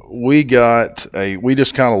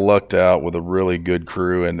just kind of lucked out with a really good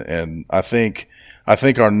crew, and I think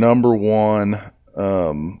our number one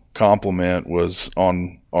compliment was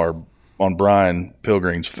on Brian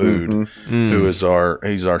Pilgrim's food, who is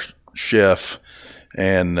he's our chef,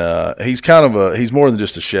 and he's more than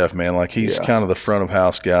just a chef, man. Like, he's kind of the front of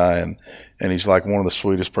house guy, and he's like one of the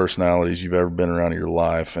sweetest personalities you've ever been around in your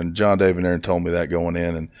life. And John David Aaron told me that going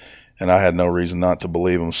in, and I had no reason not to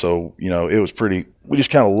believe him. So, it was we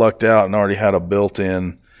just kind of lucked out and already had a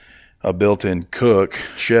built-in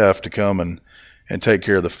chef to come and take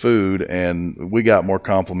care of the food, and we got more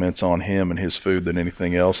compliments on him and his food than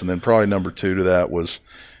anything else. And then probably number two to that was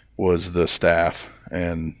the staff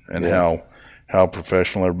and how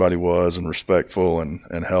professional everybody was, and respectful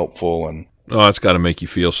and helpful. And Oh, it's got to make you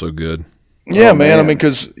feel so good. Yeah, man. I mean,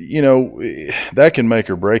 because, that can make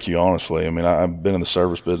or break you, honestly. I mean, I've been in the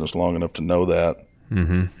service business long enough to know that.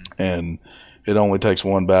 Mm-hmm. And it only takes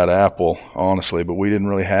one bad apple, honestly, but we didn't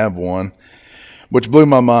really have one, which blew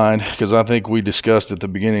my mind because I think we discussed at the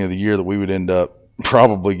beginning of the year that we would end up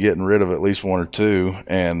probably getting rid of at least one or two,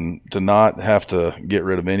 and to not have to get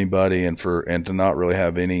rid of anybody and to not really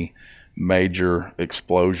have any major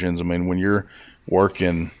explosions. I mean, when you're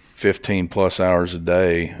working 15 plus hours a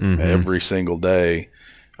day, every single day,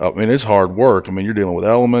 I mean, it's hard work. I mean, you're dealing with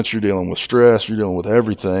elements, you're dealing with stress, you're dealing with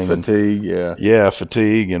everything. Fatigue, yeah,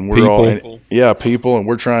 fatigue, and we're people, and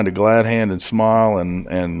we're trying to glad hand and smile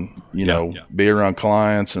and be around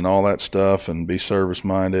clients and all that stuff and be service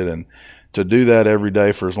minded, and to do that every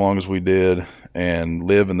day for as long as we did and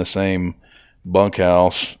live in the same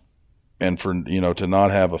bunkhouse and for to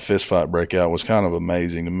not have a fist fight break out was kind of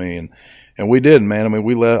amazing to me, and we did, man. I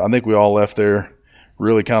mean, I think we all left there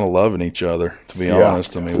really kind of loving each other, to be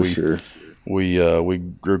honest. I mean, we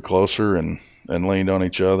grew closer and leaned on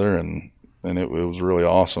each other, and it was really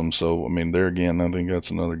awesome. So, I mean, there again, I think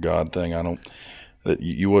that's another God thing. That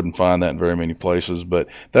you wouldn't find that in very many places, but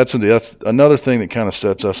that's another thing that kind of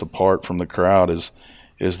sets us apart from the crowd is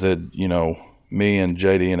that, me and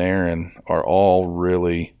JD and Aaron are all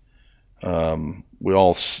really, we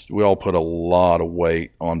all put a lot of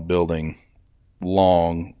weight on building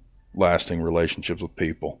long lasting relationships with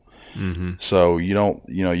people. Mm-hmm. So you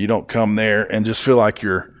don't come there and just feel like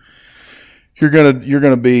you're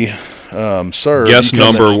gonna be served. Guest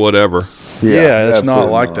number, whatever. Yeah, it's not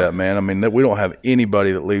like that, man. I mean, we don't have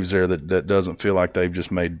anybody that leaves there that doesn't feel like they've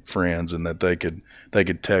just made friends and that they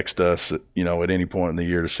could text us at any point in the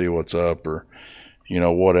year to see what's up or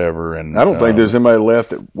whatever. And I don't think there's anybody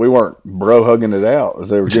left that we weren't bro hugging it out as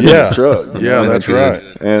they were getting in the truck. Yeah, that's right.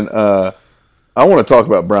 And I want to talk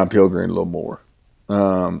about Brian Pilgrim a little more.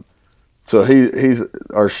 So he's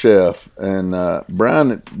our chef, and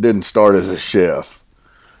Brian didn't start as a chef.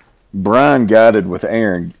 Brian guided with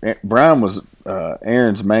Aaron. Brian was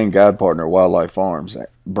Aaron's main guide partner at Wildlife Farms.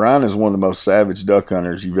 Brian is one of the most savage duck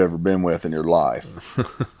hunters you've ever been with in your life.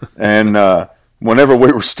 And whenever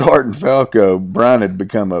we were starting Falco, Brian had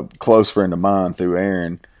become a close friend of mine through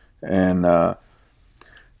Aaron. And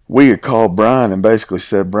we had called Brian and basically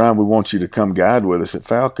said, Brian, we want you to come guide with us at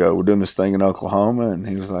Falco. We're doing this thing in Oklahoma. And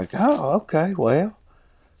he was like, oh, okay, well,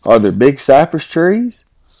 are there big cypress trees?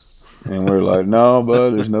 And we were like, no,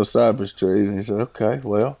 bud, there's no cypress trees. And he said, okay,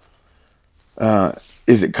 well,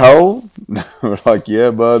 is it cold? We're like, yeah,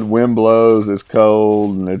 bud, wind blows, it's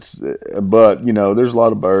cold, and but, there's a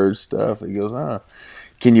lot of bird stuff. He goes,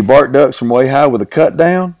 can you bark ducks from way high with a cut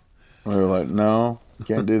down? We were like, no, you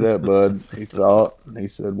can't do that, bud. He thought, and he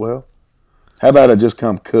said, well, how about I just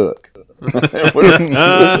come cook? We're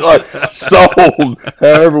like, sold.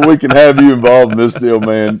 However we can have you involved in this deal,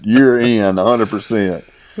 man, you're in 100%.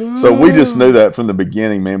 So we just knew that from the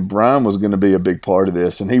beginning, man. Brian was going to be a big part of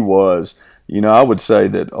this, and he was. I would say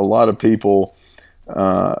that a lot of people,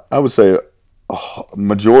 I would say a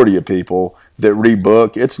majority of people that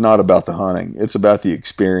rebook, it's not about the hunting. It's about the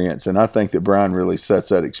experience, and I think that Brian really sets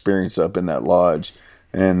that experience up in that lodge,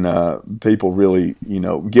 and people really,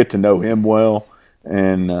 get to know him well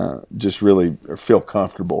and just really feel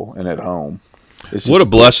comfortable and at home. What a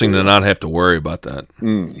blessing to not have to worry about that.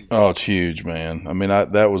 Oh, it's huge, man. I mean,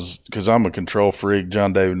 that was because I'm a control freak.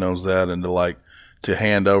 John David knows that, and to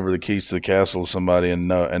hand over the keys to the castle to somebody and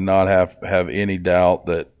not have any doubt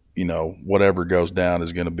that whatever goes down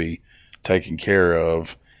is going to be taken care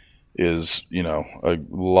of is a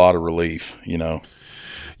lot of relief.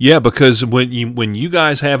 Yeah, because when you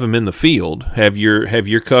guys have them in the field, have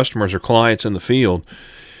your customers or clients in the field.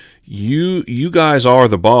 You guys are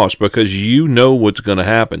the boss because you know what's going to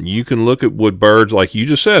happen. You can look at what birds, like you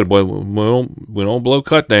just said, well, we don't blow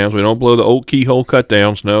cut downs. We don't blow the old keyhole cut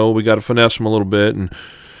downs. No, we got to finesse them a little bit.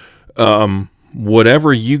 And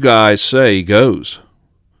whatever you guys say goes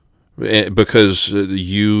because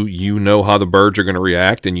you know how the birds are going to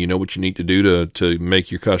react and you know what you need to do to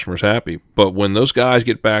make your customers happy. But when those guys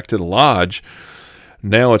get back to the lodge,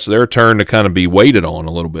 now it's their turn to kind of be waited on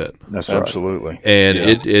a little bit. That's right. Absolutely. And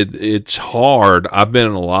it's hard. I've been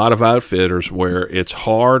in a lot of outfitters where it's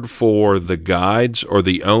hard for the guides or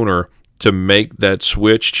the owner to make that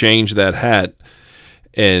switch, change that hat,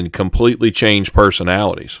 and completely change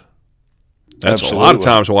personalities. That's Absolutely. A lot of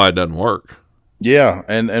times why it doesn't work. Yeah,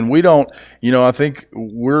 and we don't, I think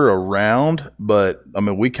we're around, but, I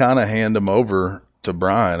mean, we kind of hand them over to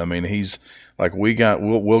Brian. I mean, he's like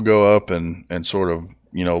we'll go up and sort of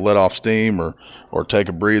let off steam or take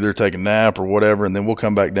a breather, take a nap or whatever, and then we'll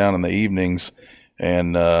come back down in the evenings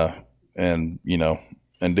and and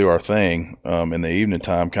do our thing in the evening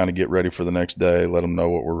time, kind of get ready for the next day, let them know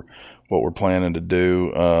what we're planning to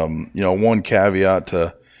do. One caveat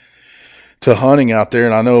to hunting out there,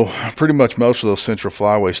 and I know pretty much most of those Central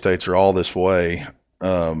Flyway states are all this way.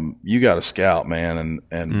 You got to scout, man,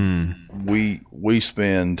 and we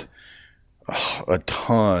spend a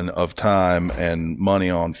ton of time and money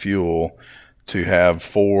on fuel to have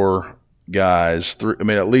 4 guys,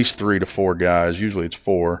 at least 3 to 4 guys. Usually it's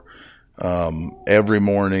 4. Every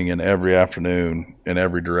morning and every afternoon in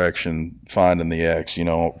every direction, finding the X,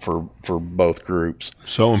 for both groups.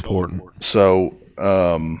 So important. So,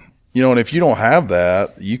 and if you don't have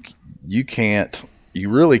that, you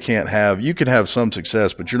really can't have, you can have some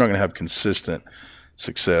success, but you're not going to have consistent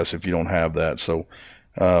success if you don't have that. So,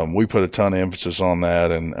 we put a ton of emphasis on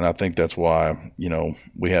that. And I think that's why,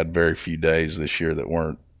 we had very few days this year that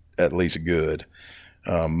weren't at least good.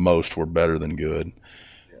 Most were better than good.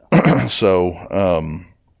 So,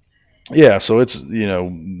 so it's,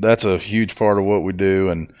 that's a huge part of what we do.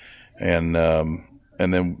 And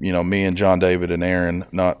then, me and John David and Aaron,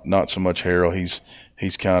 not so much Harold.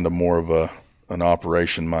 He's kind of more of an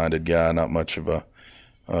operation minded guy, not much of a,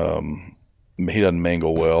 he doesn't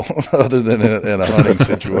mingle well other than in a hunting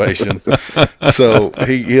situation. So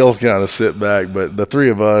he'll kind of sit back, but the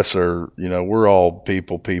 3 of us are, we're all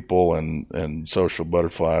people and social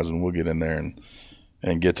butterflies, and we'll get in there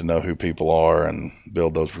and get to know who people are and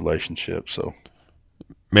build those relationships. So,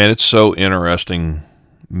 man, it's so interesting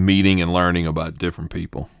meeting and learning about different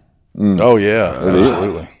people. Oh yeah,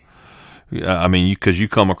 absolutely. I mean, because you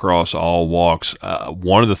come across all walks.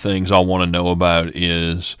 One of the things I want to know about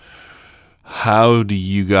is, how do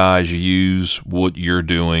you guys use what you're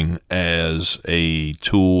doing as a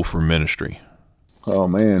tool for ministry? Oh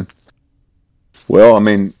man. Well, I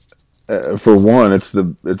mean, for one, it's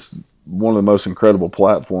one of the most incredible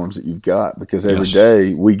platforms that you've got, because every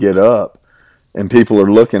day we get up and people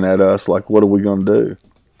are looking at us like, what are we going to do?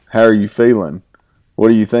 How are you feeling?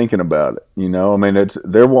 What are you thinking about it? I mean,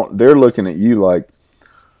 they're looking at you like,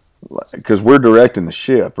 because we're directing the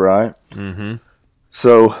ship, right? Mm-hmm.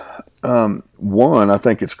 So, one, I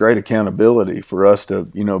think it's great accountability for us to,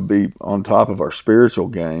 be on top of our spiritual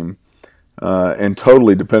game, and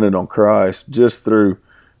totally dependent on Christ just through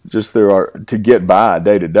our, to get by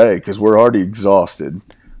day to day, because we're already exhausted.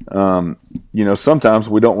 Sometimes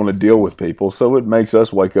we don't want to deal with people, so it makes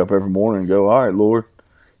us wake up every morning and go, all right, Lord,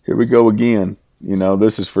 here we go again.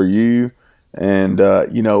 This is for you. And,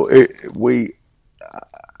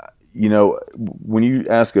 when you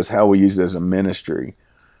ask us how we use it as a ministry,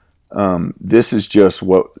 this is just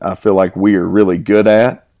what I feel like we are really good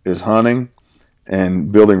at, is hunting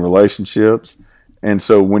and building relationships. And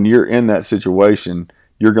so when you're in that situation,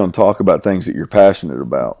 you're going to talk about things that you're passionate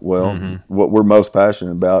about. Well, what we're most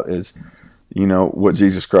passionate about is, what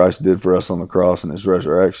Jesus Christ did for us on the cross and his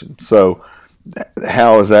resurrection. So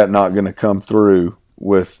how is that not going to come through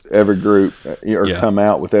with every group, or come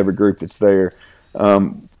out with every group that's there?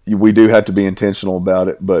 We do have to be intentional about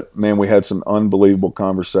it, but man, we had some unbelievable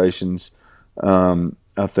conversations.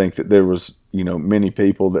 I think that there was, many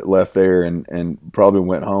people that left there and probably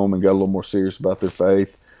went home and got a little more serious about their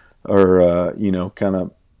faith, or, kind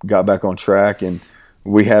of got back on track. And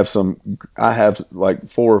I have like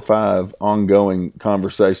 4 or 5 ongoing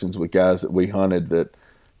conversations with guys that we hunted that,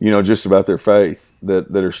 just about their faith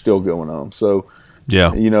that are still going on. So,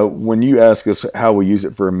 when you ask us how we use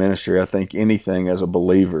it for a ministry, I think anything as a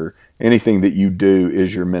believer, anything that you do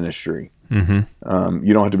is your ministry. Mm-hmm.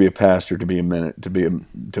 You don't have to be a pastor to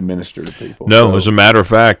to minister to people. No, as a matter of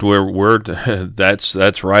fact, we're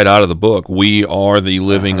that's right out of the book. We are the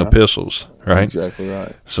living epistles, right? Exactly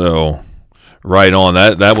right. So, right on.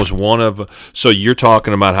 That was one of. So you're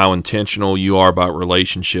talking about how intentional you are about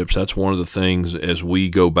relationships. That's one of the things as we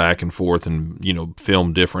go back and forth and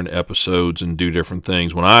film different episodes and do different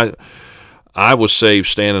things. When I was saved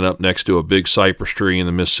standing up next to a big cypress tree in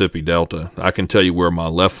the Mississippi Delta. I can tell you where my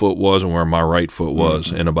left foot was and where my right foot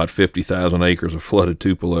was, in about 50,000 acres of flooded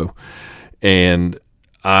Tupelo. And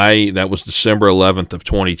that was December 11th of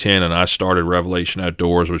 2010, and I started Revelation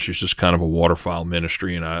Outdoors, which is just kind of a waterfowl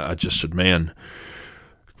ministry. And I just said, man,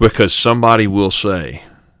 because somebody will say,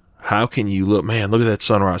 how can you look at that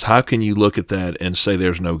sunrise? How can you look at that and say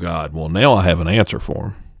there's no God? Well, now I have an answer for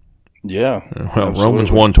them. Yeah. Well, absolutely. Romans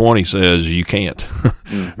 1:20 says you can't,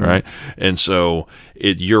 right? And so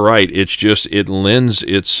you're right. It's just it lends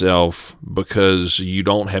itself because you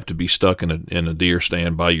don't have to be stuck in a deer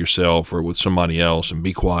stand by yourself or with somebody else and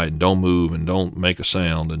be quiet and don't move and don't make a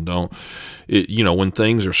sound and don't. When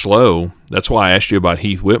things are slow. That's why I asked you about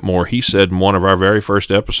Heath Whitmore. He said in one of our very first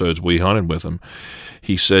episodes we hunted with him.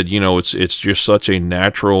 He said, it's just such a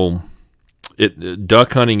natural.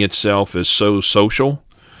 Duck hunting itself is so social.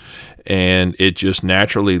 And it just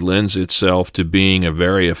naturally lends itself to being a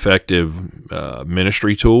very effective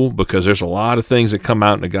ministry tool because there's a lot of things that come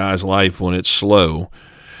out in a guy's life when it's slow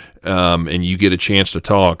and you get a chance to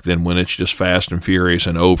talk than when it's just fast and furious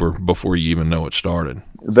and over before you even know it started.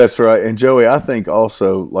 That's right. And Joey, I think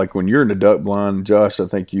also, like when you're in a duck blind, Josh, I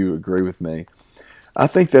think you agree with me. I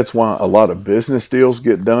think that's why a lot of business deals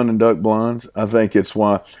get done in duck blinds. I think it's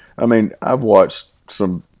why, I've watched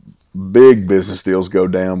some big business deals go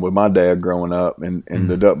down with my dad growing up and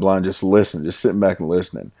the duck blind just sitting back and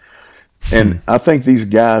listening. And I think these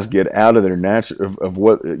guys get out of their natural of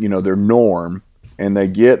what their norm, and they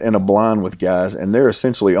get in a blind with guys and they're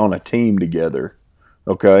essentially on a team together.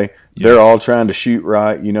 Okay. Yeah. They're all trying to shoot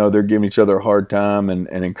right, they're giving each other a hard time and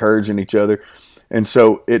encouraging each other. And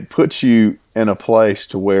so it puts you in a place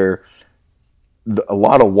to where a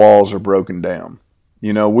lot of walls are broken down.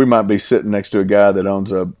 We might be sitting next to a guy that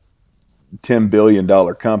owns a $10 billion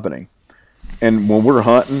company. And when we're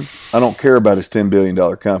hunting, I don't care about his $10 billion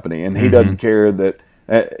company. And he doesn't care that,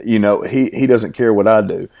 he doesn't care what I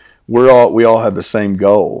do. We all have the same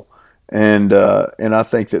goal. And I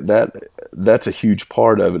think that's a huge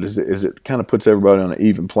part of it is it kind of puts everybody on an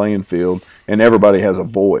even playing field and everybody has a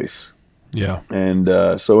voice. Yeah.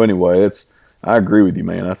 And so anyway, I agree with you,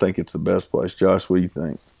 man. I think it's the best place. Josh, what do you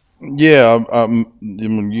think? Yeah,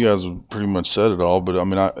 you guys have pretty much said it all, but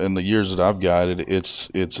in the years that I've guided, it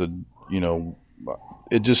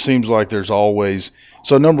just seems like there's always.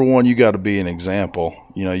 So number one, you got to be an example.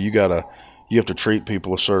 You have to treat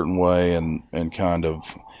people a certain way and kind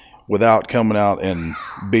of without coming out and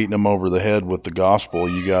beating them over the head with the gospel.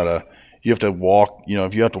 You have to walk.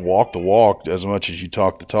 If you have to walk the walk as much as you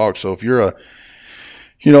talk the talk. So if you're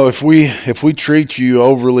if we treat you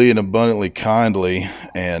overly and abundantly kindly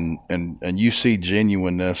and you see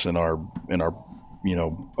genuineness in our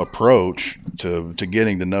approach to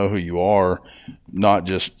getting to know who you are, not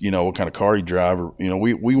just what kind of car you drive,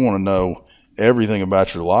 we want to know everything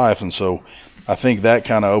about your life. And so I think that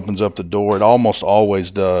kind of opens up the door. It almost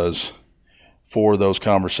always does for those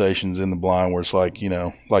conversations in the blind where it's like,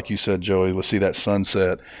 like you said, Joey, let's see that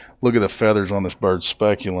sunset. Look at the feathers on this bird's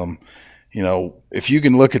speculum. If you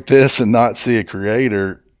can look at this and not see a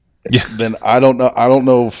creator, then I don't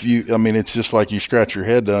know if you, it's just like you scratch your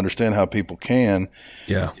head to understand how people can.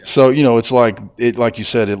 Yeah. So, it's like you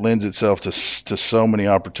said, it lends itself to so many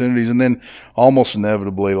opportunities. And then almost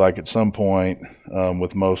inevitably, like at some point,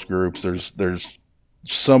 with most groups, there's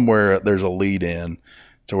somewhere, there's a lead in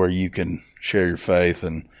to where you can share your faith.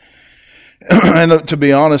 And to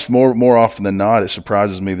be honest, more often than not, it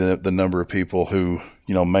surprises me the number of people who,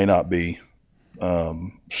 may not be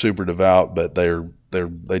super devout, but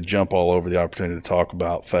they jump all over the opportunity to talk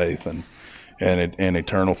about faith and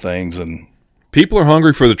eternal things. And people are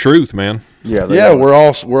hungry for the truth, man. Yeah, we're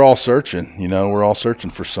all searching. We're all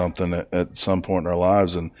searching for something at some point in our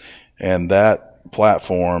lives, and that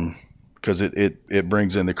platform, because it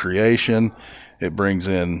brings in the creation. It brings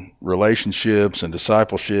in relationships and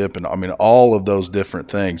discipleship, and all of those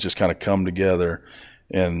different things just kind of come together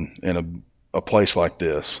in a place like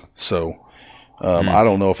this. So I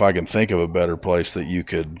don't know if I can think of a better place that you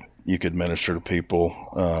could minister to people.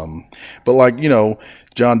 But like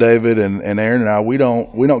John David and Aaron and I, we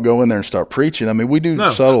don't go in there and start preaching. We do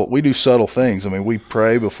subtle things. We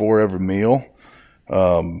pray before every meal.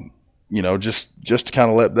 Just to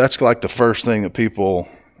kind of that's like the first thing that people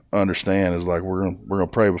understand is like we're gonna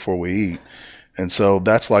pray before we eat, and so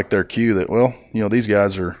that's like their cue that these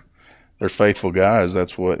guys they're faithful guys.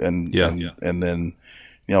 That's what and then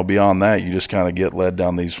beyond that you just kind of get led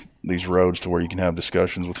down these roads to where you can have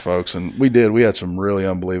discussions with folks, and we had some really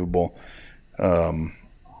unbelievable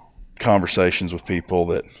conversations with people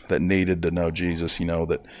that needed to know Jesus,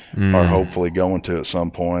 that are hopefully going to at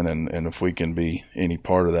some point, and if we can be any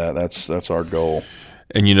part of that, that's our goal.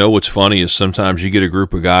 And what's funny is sometimes you get a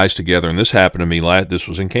group of guys together, and this happened to me. This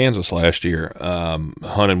was in Kansas last year,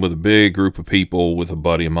 hunting with a big group of people with a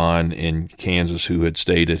buddy of mine in Kansas who had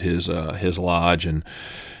stayed at his lodge, and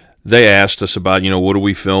they asked us about, what are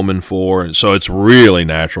we filming for? And so it's really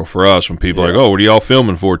natural for us when people are like, oh, what are y'all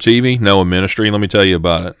filming for? TV? No, a ministry. Let me tell you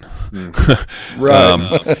about it.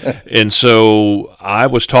 Right. And so I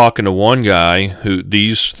was talking to one guy who,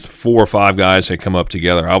 these 4 or 5 guys had come up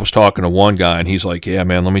together. I was talking to one guy, and he's like, yeah,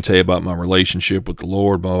 man, let me tell you about my relationship with the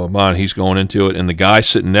Lord, blah, blah, blah. And he's going into it. And the guy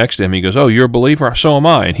sitting next to him, he goes, oh, you're a believer? So am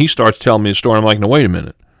I. And he starts telling me the story. I'm like, no, wait a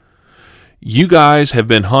minute. You guys have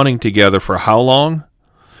been hunting together for how long?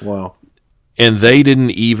 Wow. And they didn't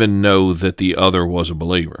even know that the other was a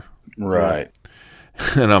believer. Right.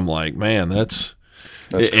 And I'm like, man, that's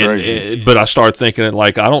crazy. but I start thinking it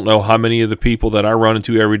like, I don't know how many of the people that I run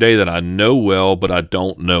into every day that I know well, but I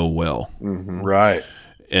don't know well. Mm-hmm. Right.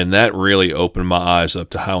 And that really opened my eyes up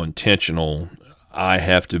to how intentional I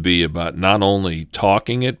have to be about not only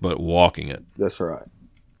talking it, but walking it. That's right.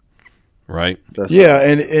 Right? That's Yeah,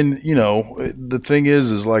 right. and the thing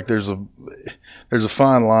is like there's a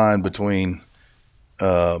fine line between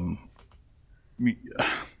I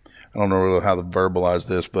don't know really how to verbalize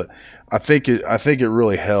this, but I think it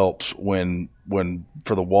really helps when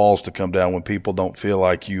for the walls to come down when people don't feel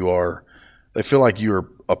like they feel like you're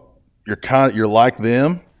like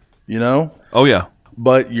them, Oh, yeah.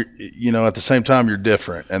 but you're at the same time you're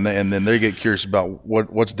different, and then they get curious about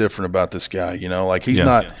what's different about this guy. Like he's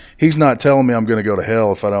not telling me I'm going to go to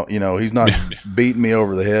hell if I don't. He's not beating me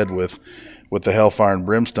over the head with the hellfire and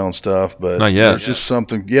brimstone stuff. But not yet. There's just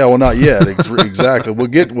something. Yeah, well, not yet. Exactly. We'll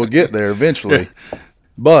get there eventually.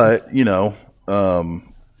 But you got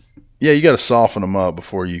to soften them up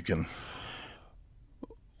before you can.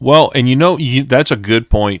 Well, and that's a good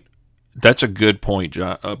point. That's a good point,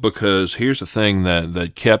 John, because here's the thing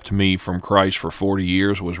that kept me from Christ for 40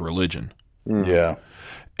 years was religion. Yeah.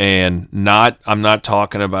 And I'm not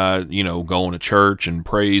talking about, going to church and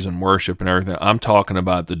praise and worship and everything. I'm talking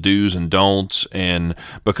about the do's and don'ts. And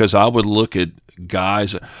because I would look at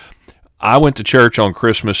guys, I went to church on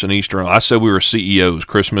Christmas and Easter. I said we were CEOs,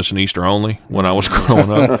 Christmas and Easter only, when I was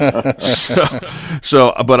growing up.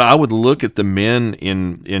 But I would look at the men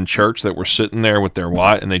in church that were sitting there with their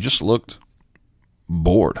wife, and they just looked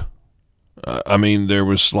bored. There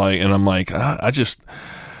was and I'm like, I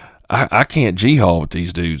can't G-haul with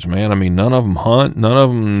these dudes, man. None of them hunt. None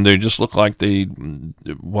of them, they just look like I'm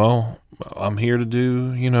here to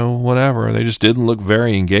do, whatever. They just didn't look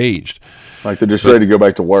very engaged. Like they're just ready to go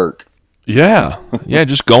back to work. Yeah,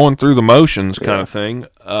 just going through the motions kind of thing.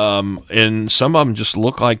 And some of them just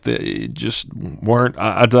look like they just weren't.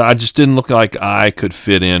 I just didn't look like I could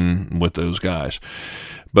fit in with those guys.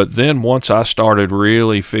 But then once I started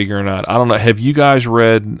really figuring out, I don't know, have you guys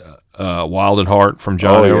read Wild at Heart from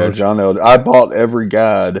John Eldredge? Yeah, John Eldredge. I bought every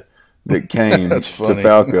guide that came to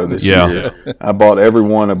Falco this year. I bought every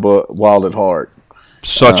one a book, Wild at Heart.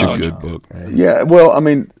 Such a good book. Yeah, well,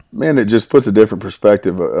 man, it just puts a different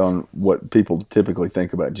perspective on what people typically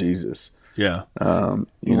think about Jesus. Yeah. It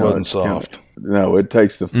wasn't soft. No, it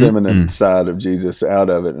takes the feminine side of Jesus out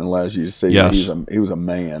of it and allows you to see that he was a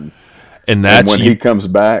man. And when he comes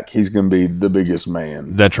back, he's going to be the biggest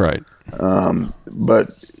man. That's right.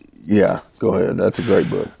 But yeah, go ahead. That's a great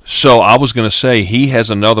book. So I was going to say he has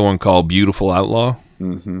another one called Beautiful Outlaw.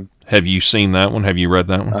 Mm-hmm. Have you seen that one? Have you read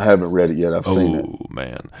that one? I haven't read it yet. I've seen it. Oh,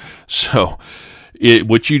 man. So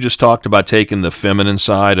what you just talked about, taking the feminine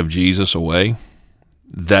side of Jesus away,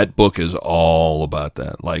 that book is all about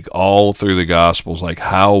that. Like all through the Gospels, like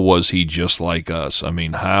how was he just like us?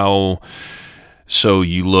 how... So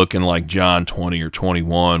you look in like John 20 or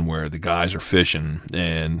 21 where the guys are fishing,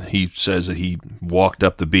 and he says that he walked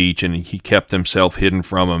up the beach and he kept himself hidden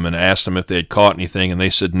from them and asked them if they had caught anything, and they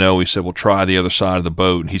said no. He said, well, try the other side of the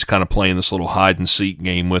boat. And he's kind of playing this little hide-and-seek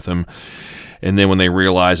game with them. And then when they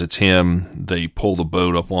realize it's him, they pull the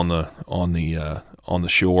boat up on the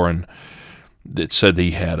shore, and it said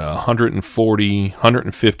he had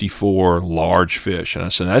 154 large fish. And I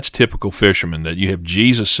said, that's typical fishermen, that you have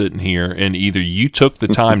Jesus sitting here, and either you took the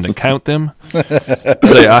time to count them,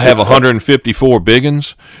 say, I have 154 big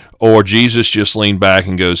ones, or Jesus just leaned back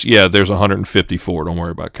and goes, yeah, there's 154. Don't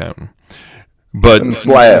worry about counting. But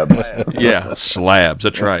slabs. Yeah, slabs.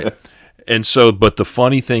 That's right. And so, but the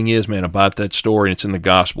funny thing is, man, about that story, and it's in the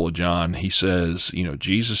Gospel of John, he says,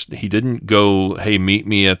 Jesus, he didn't go, hey, meet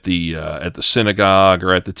me at the synagogue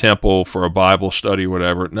or at the temple for a Bible study or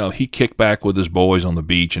whatever. No, he kicked back with his boys on the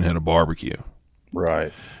beach and had a barbecue.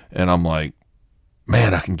 Right. And I'm like,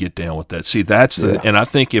 man, I can get down with that. See, that's and I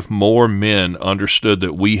think if more men understood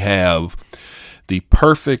that we have the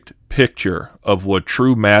perfect picture of what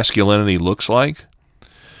true masculinity looks like,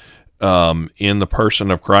 in the person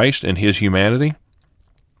of Christ and his humanity,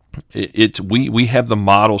 we have the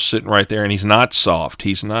model sitting right there, and he's not soft.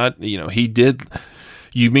 He's not, he did.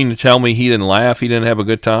 You mean to tell me he didn't laugh? He didn't have a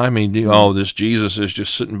good time? This Jesus is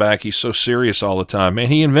just sitting back. He's so serious all the time. Man,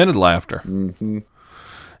 he invented laughter. Mm-hmm.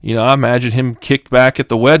 I imagine him kicked back at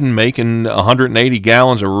the wedding making 180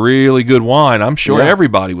 gallons of really good wine. I'm sure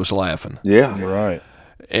everybody was laughing. Yeah. You're right.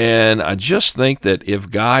 And I just think that if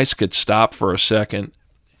guys could stop for a second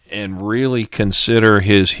and really consider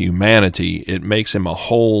his humanity, it makes him a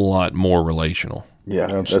whole lot more relational. Yeah,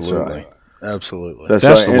 Absolutely. That's right. Absolutely. That's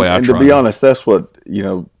right. the way I and try. To be honest, that's what,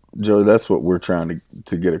 Joey, that's what we're trying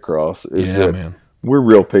to get across is that man. We're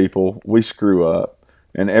real people. We screw up.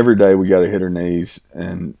 And every day we got to hit our knees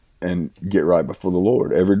and get right before the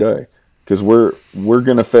Lord every day. Because we're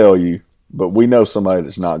going to fail you, but we know somebody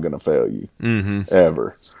that's not going to fail you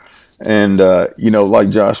ever. And, like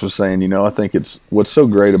Josh was saying, I think it's what's so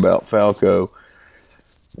great about Falco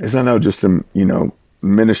is I know just in,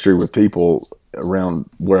 ministry with people around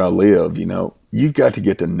where I live, you've got to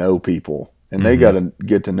get to know people and they got to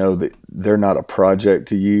get to know that they're not a project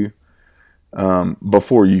to you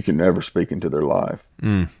before you can ever speak into their life.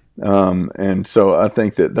 And so I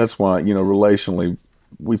think that's why, relationally,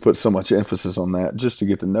 we put so much emphasis on that just to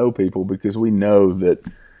get to know people because we know that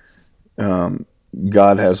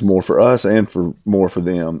God has more for us and more for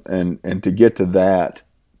them. And to get to that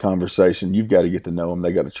conversation, you've got to get to know them.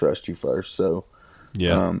 They got to trust you first. So,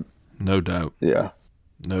 no doubt. Yeah.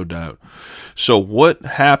 No doubt. So what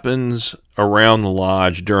happens around the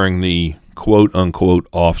lodge during the quote unquote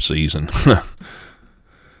off season?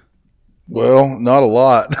 Well, not a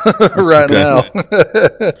lot right now.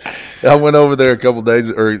 I went over there a couple days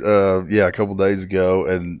ago,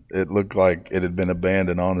 and it looked like it had been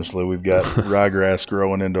abandoned. Honestly, we've got ryegrass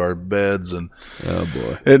growing into our beds, and oh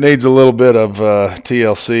boy, it needs a little bit of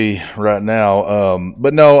TLC right now.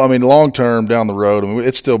 But no, I mean, long term down the road,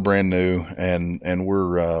 it's still brand new, and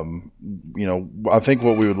we're, I think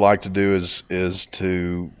what we would like to do is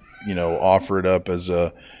to, offer it up as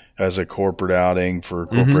a corporate outing for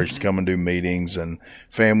corporations to come and do meetings and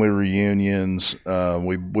family reunions.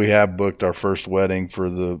 We have booked our first wedding for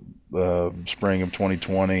the spring of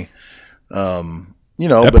 2020.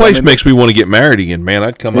 That place makes me want to get married again, man.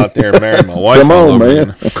 I'd come out there and marry my wife. Come on,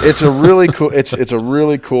 man. It's a really cool. It's a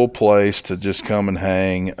really cool place to just come and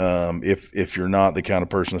hang. If you're not the kind of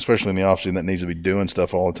person, especially in the off season, that needs to be doing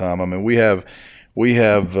stuff all the time. I mean, we have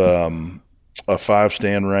a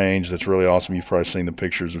 5-stand range that's really awesome. You've probably seen the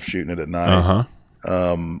pictures of shooting it at night.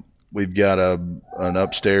 We've got an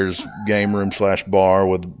upstairs game room / bar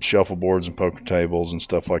with shuffleboards and poker tables and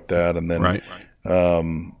stuff like that. And then,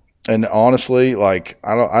 and honestly, like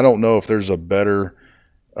I don't know if there's a better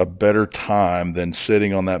time than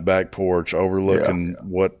sitting on that back porch overlooking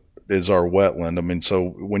what is our wetland. I mean, so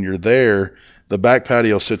when you're there, the back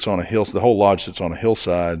patio sits on a hill. So the whole lodge sits on a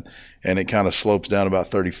hillside, and it kind of slopes down about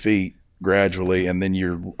 30 feet gradually, and then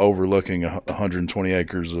you're overlooking 120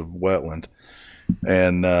 acres of wetland.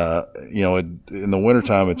 And in the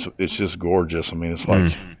wintertime, it's just gorgeous. I mean, it's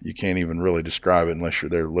like you can't even really describe it unless you're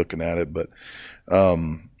there looking at it. But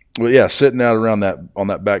sitting out around on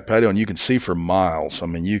that back patio, and you can see for miles. I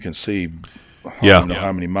mean, you can see I don't know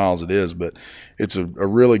how many miles it is, but it's a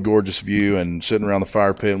really gorgeous view. And sitting around the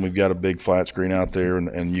fire pit, and we've got a big flat screen out there,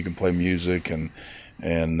 and you can play music, and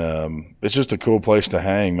it's just a cool place to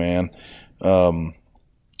hang, man.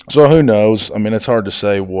 So who knows? I mean, it's hard to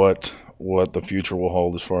say what the future will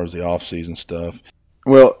hold as far as the off-season stuff.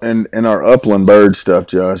 Well, and our upland bird stuff,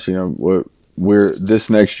 Josh, we're this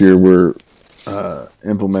next year we're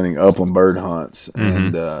implementing upland bird hunts,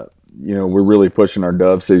 and we're really pushing our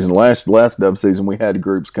dove season. Last dove season, we had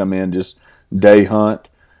groups come in just day hunt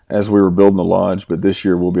as we were building the lodge, but this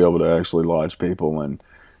year we'll be able to actually lodge people, and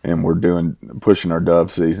we're pushing our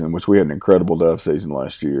dove season, which we had an incredible dove season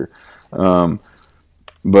last year. So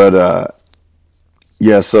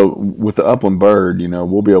with the upland bird,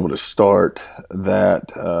 we'll be able to start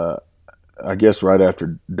that, I guess, right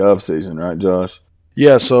after dove season, right, Josh?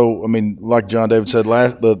 Yeah, so I mean, like John David said,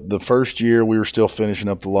 the first year we were still finishing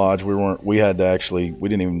up the lodge. We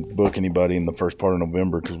didn't even book anybody in the first part of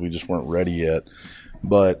November because we just weren't ready yet.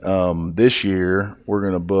 But this year we're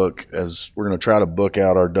going to try to book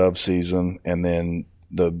out our dove season, and then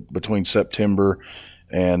between September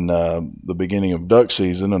and the beginning of duck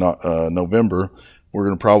season in November, we're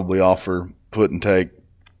going to probably offer put and take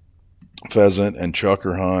pheasant and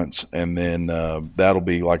chucker hunts, and then that'll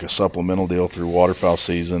be like a supplemental deal through waterfowl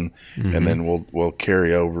season, and then we'll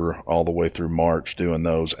carry over all the way through March doing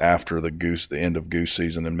those after the end of goose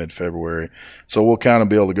season in mid-February. So we'll kind of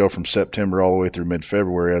be able to go from September all the way through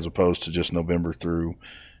mid-February as opposed to just November through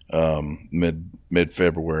mid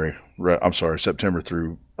February. I'm sorry, September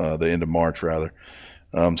through the end of March, rather.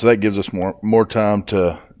 So that gives us more time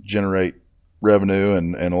to generate revenue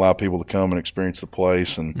and allow people to come and experience the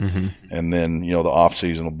place, and then the off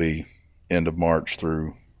season will be end of March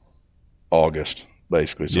through August,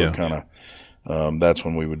 basically. So kind of that's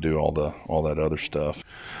when we would do all that other stuff.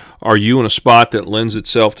 Are you in a spot that lends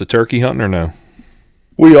itself to turkey hunting or no?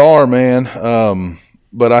 We are, man.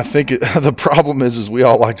 But I think the problem is we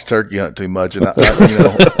all like to turkey hunt too much, and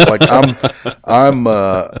like I'm.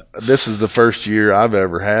 This is the first year I've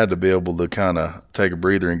ever had to be able to kind of take a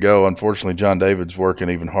breather and go. Unfortunately, John David's working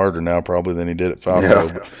even harder now, probably than he did at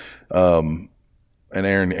Falco. Yeah. And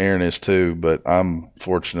Aaron is too. But I'm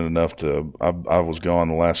fortunate enough to. I was gone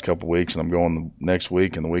the last couple of weeks, and I'm going the next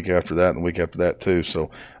week, and the week after that, and the week after that too.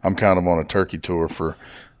 So I'm kind of on a turkey tour for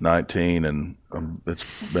 19, and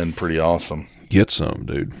it's been pretty awesome. Get some,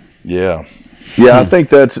 dude. Yeah. I think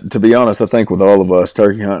that's, to be honest, I think with all of us,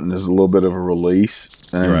 turkey hunting is a little bit of a release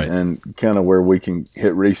and kind of where we can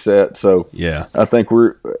hit reset. So yeah, I think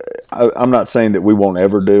I'm not saying that we won't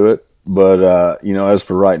ever do it, but as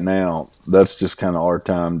for right now, that's just kind of our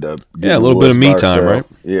time to get a little bit of me time, right?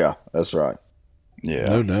 Yeah, that's right. Yeah,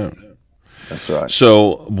 no doubt. That's right.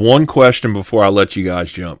 So one question before I let you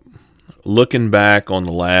guys jump. Looking back on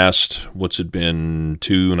the last, what's it been,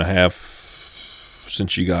 2.5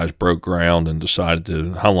 since you guys broke ground and decided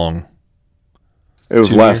to, how long? It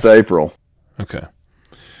was last April. Okay.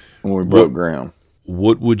 When we broke ground.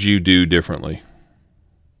 What would you do differently?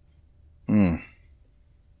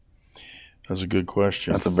 That's a good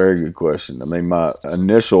question. That's a very good question. I mean, my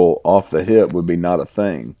initial off the hip would be not a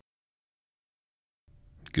thing.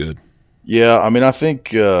 Good. Yeah, I mean, I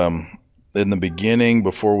think in the beginning,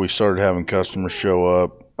 before we started having customers show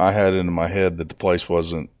up, I had it in my head that the place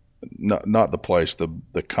wasn't, not the place, the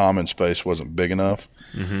common space wasn't big enough.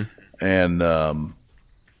 Mm-hmm.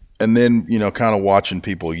 And then, kind of watching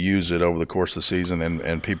people use it over the course of the season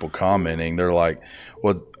and people commenting, they're like,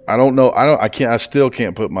 well, I don't know. I still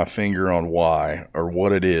can't put my finger on why or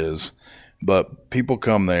what it is, but people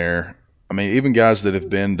come there. I mean, even guys that have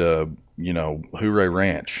been to, Hooray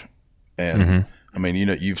Ranch, and I mean,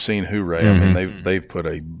 you've seen Hooray. I mean, they've put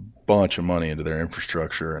a bunch of money into their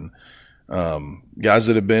infrastructure, and guys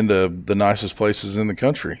that have been to the nicest places in the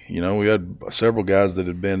country. We had several guys that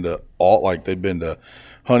had been to they'd been to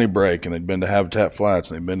Honey Break, and they'd been to Habitat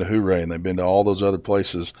Flats, and they'd been to Hooray, and they've been to all those other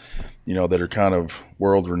places, that are kind of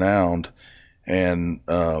world renowned. And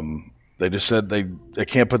they just said they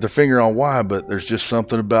can't put their finger on why, but there's just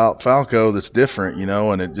something about Falco that's different,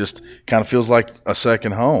 and it just kind of feels like a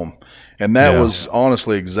second home. And that was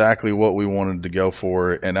honestly exactly what we wanted to go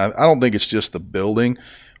for. And I don't think it's just the building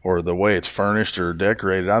or the way it's furnished or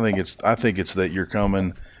decorated. I think it's that you're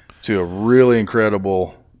coming to a really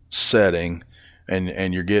incredible setting,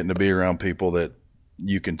 and you're getting to be around people that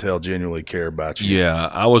you can tell genuinely care about you. Yeah,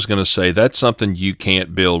 I was going to say that's something you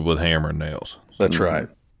can't build with hammer and nails. That's right.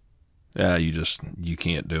 Yeah, you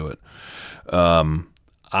can't do it.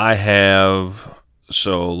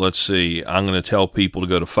 So let's see. I'm going to tell people to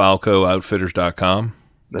go to FalcoOutfitters.com.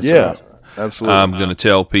 Right. Absolutely. I'm going to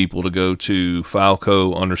tell people to go to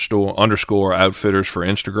Falco _ Outfitters for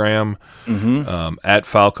Instagram, at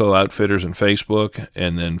Falco Outfitters and Facebook,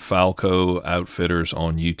 and then Falco Outfitters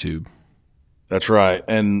on YouTube. That's right.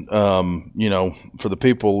 And, for the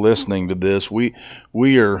people listening to this, we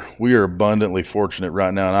are abundantly fortunate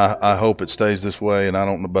right now. And I hope it stays this way. And I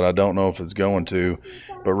don't know if it's going to,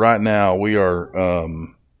 but right now we are,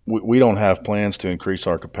 we don't have plans to increase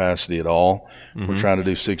our capacity at all. Mm-hmm. We're trying to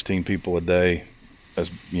do 16 people a day, as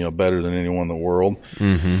better than anyone in the world.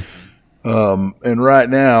 Mm-hmm. And right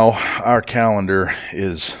now our calendar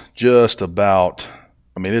is just about,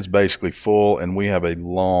 it's basically full, and we have a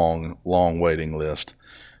long, long waiting list.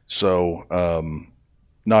 So,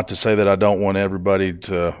 not to say that I don't want everybody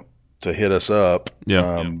to hit us up,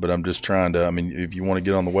 but I'm just trying to, if you want to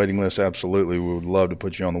get on the waiting list, absolutely, we would love to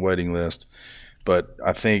put you on the waiting list. But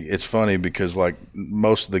I think it's funny because, like,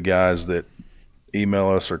 most of the guys that email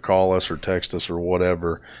us or call us or text us or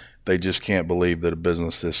whatever, they just can't believe that a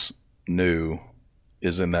business this new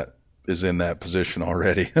is in that position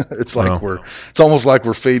already. It's like it's almost like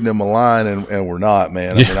we're feeding them a line, and we're not,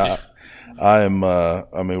 man.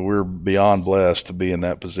 We're beyond blessed to be in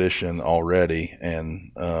that position already,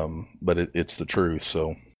 and but it's the truth.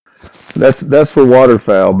 So that's for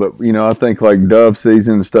waterfowl, but I think like dove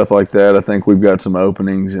season and stuff like that, I think we've got some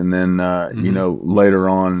openings, and then later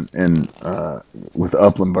on with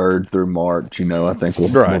upland bird through March, I think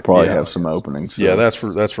we'll probably have some openings. So. Yeah, that's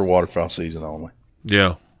for waterfowl season only.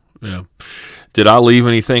 Yeah. Yeah. Did I leave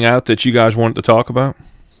anything out that you guys wanted to talk about?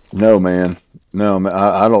 No, man. No, man.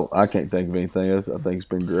 I don't. I can't think of anything else. I think it's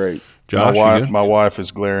been great. Josh, my wife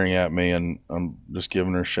is glaring at me, and I'm just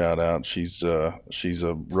giving her a shout out. She's a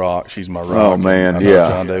rock. She's my rock. Oh, man, I know yeah.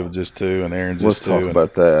 John David just too, and Aaron's Let's just too. talk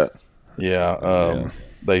about that. Yeah,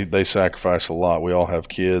 they sacrifice a lot. We all have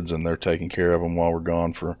kids, and they're taking care of them while we're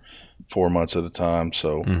gone for 4 months at a time.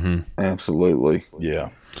 So, Absolutely. yeah.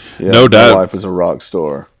 No doubt. My wife is a rock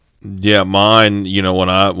star. Yeah, mine.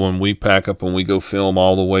 When we pack up and we go film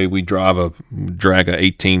all the way, we drag a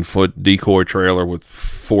 18-foot decoy trailer with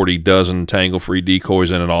 40 dozen tangle-free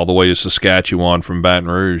decoys in it all the way to Saskatchewan from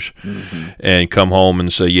Baton Rouge, and come home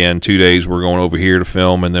and say, yeah, in 2 days we're going over here to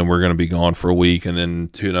film, and then we're going to be gone for a week, and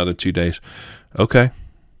then another 2 days. Okay.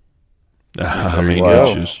 I mean,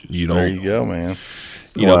 it's just There you go, man.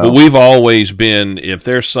 but we've always been, if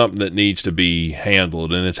there's something that needs to be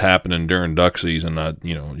handled and it's happening during duck season,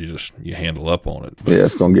 you handle up on it. Yeah,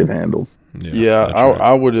 it's gonna get handled. Yeah, right.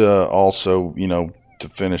 I would also, to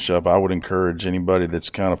finish up, I would encourage anybody that's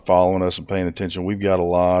kind of following us and paying attention. We've got a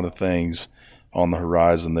lot of things on the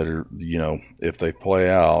horizon that are, if they play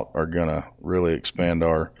out, are gonna really expand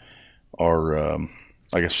our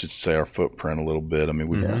I guess I should say our footprint a little bit. I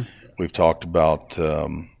mean, we've talked about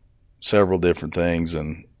several different things,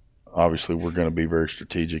 and obviously we're going to be very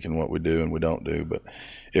strategic in what we do and we don't do. But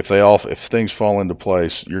if things fall into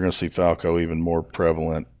place, you're going to see Falco even more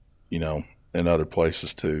prevalent, in other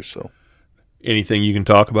places too. So, anything you can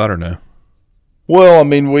talk about or no? well, I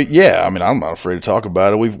mean, I'm not afraid to talk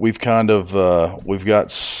about it. We've kind of we've got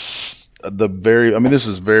this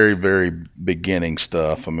is very, very beginning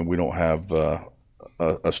stuff. I mean, we don't have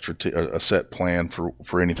a set plan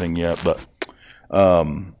for anything yet,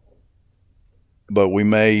 but we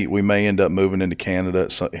may end up moving into Canada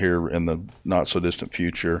here in the not so distant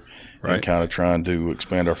future, right, and kind of trying to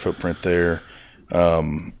expand our footprint there.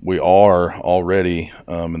 We are already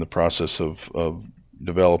in the process of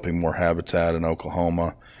developing more habitat in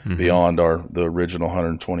Oklahoma beyond the original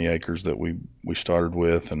 120 acres that we started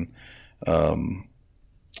with, and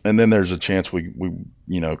then there's a chance we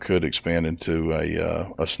could expand into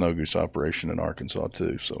a snow goose operation in Arkansas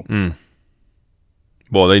too. So.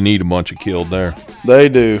 Boy, they need a bunch of killed there. They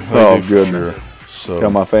do. Oh, goodness. Sure. So Tell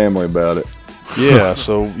my family about it. yeah,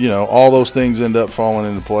 so all those things end up falling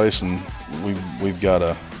into place, and we've got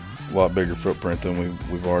a lot bigger footprint than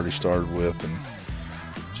we've already started with, and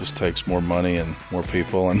it just takes more money and more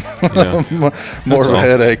people and more of a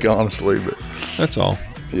headache, honestly. But that's all.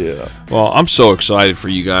 Yeah. Well, I'm so excited for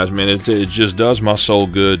you guys, man. It just does my soul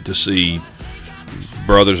good to see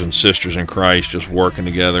brothers and sisters in Christ just working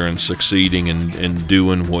together and succeeding and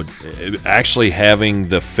doing actually having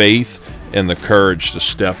the faith and the courage to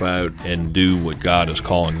step out and do what God is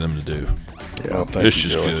calling them to do. Yeah, well, it's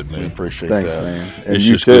just good, man. We appreciate Thanks, that. man. And It's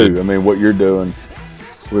you just too. good. I mean, what you're doing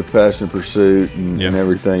with Passion Pursuit and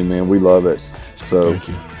everything, man, we love it. So Thank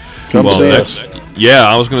you. Come see us. Yeah,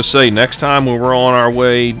 I was going to say, next time when we're on our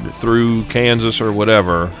way through Kansas or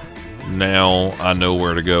whatever, now I know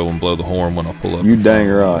where to go and blow the horn when I pull up. You dang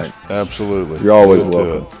right. Absolutely. You're always We'll do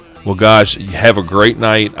welcome. it. Well, guys, have a great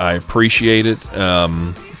night. I appreciate it.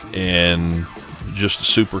 And just a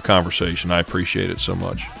super conversation. I appreciate it so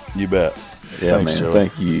much. You bet. Yeah, Thanks, man. Joey.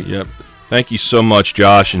 Thank you. Yep. Thank you so much,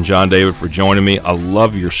 Josh and John David, for joining me. I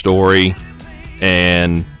love your story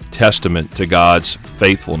and testament to God's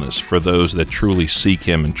faithfulness for those that truly seek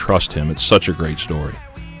Him and trust Him. It's such a great story.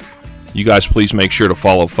 You guys, please make sure to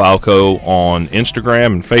follow Falco on Instagram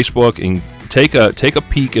and Facebook and take a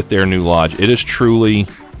peek at their new lodge. It is truly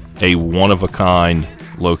a one-of-a-kind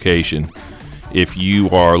location. If you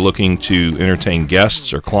are looking to entertain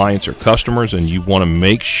guests or clients or customers and you want to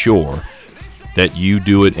make sure that you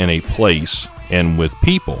do it in a place and with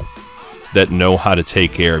people that know how to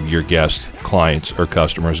take care of your guests, clients, or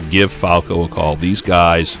customers, give Falco a call. These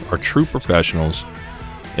guys are true professionals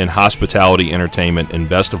in hospitality, entertainment, and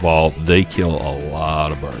best of all, they kill a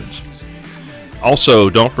lot of birds. Also,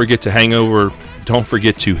 don't forget to head over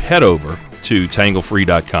to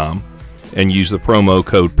tanglefree.com and use the promo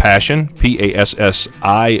code PASSION, PASSION,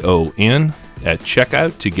 at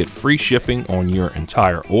checkout to get free shipping on your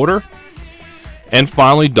entire order. And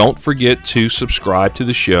finally, don't forget to subscribe to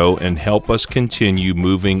the show and help us continue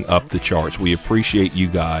moving up the charts. We appreciate you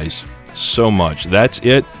guys so much. That's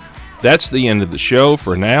it. That's the end of the show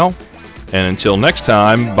for now. And until next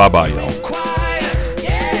time, bye-bye, y'all.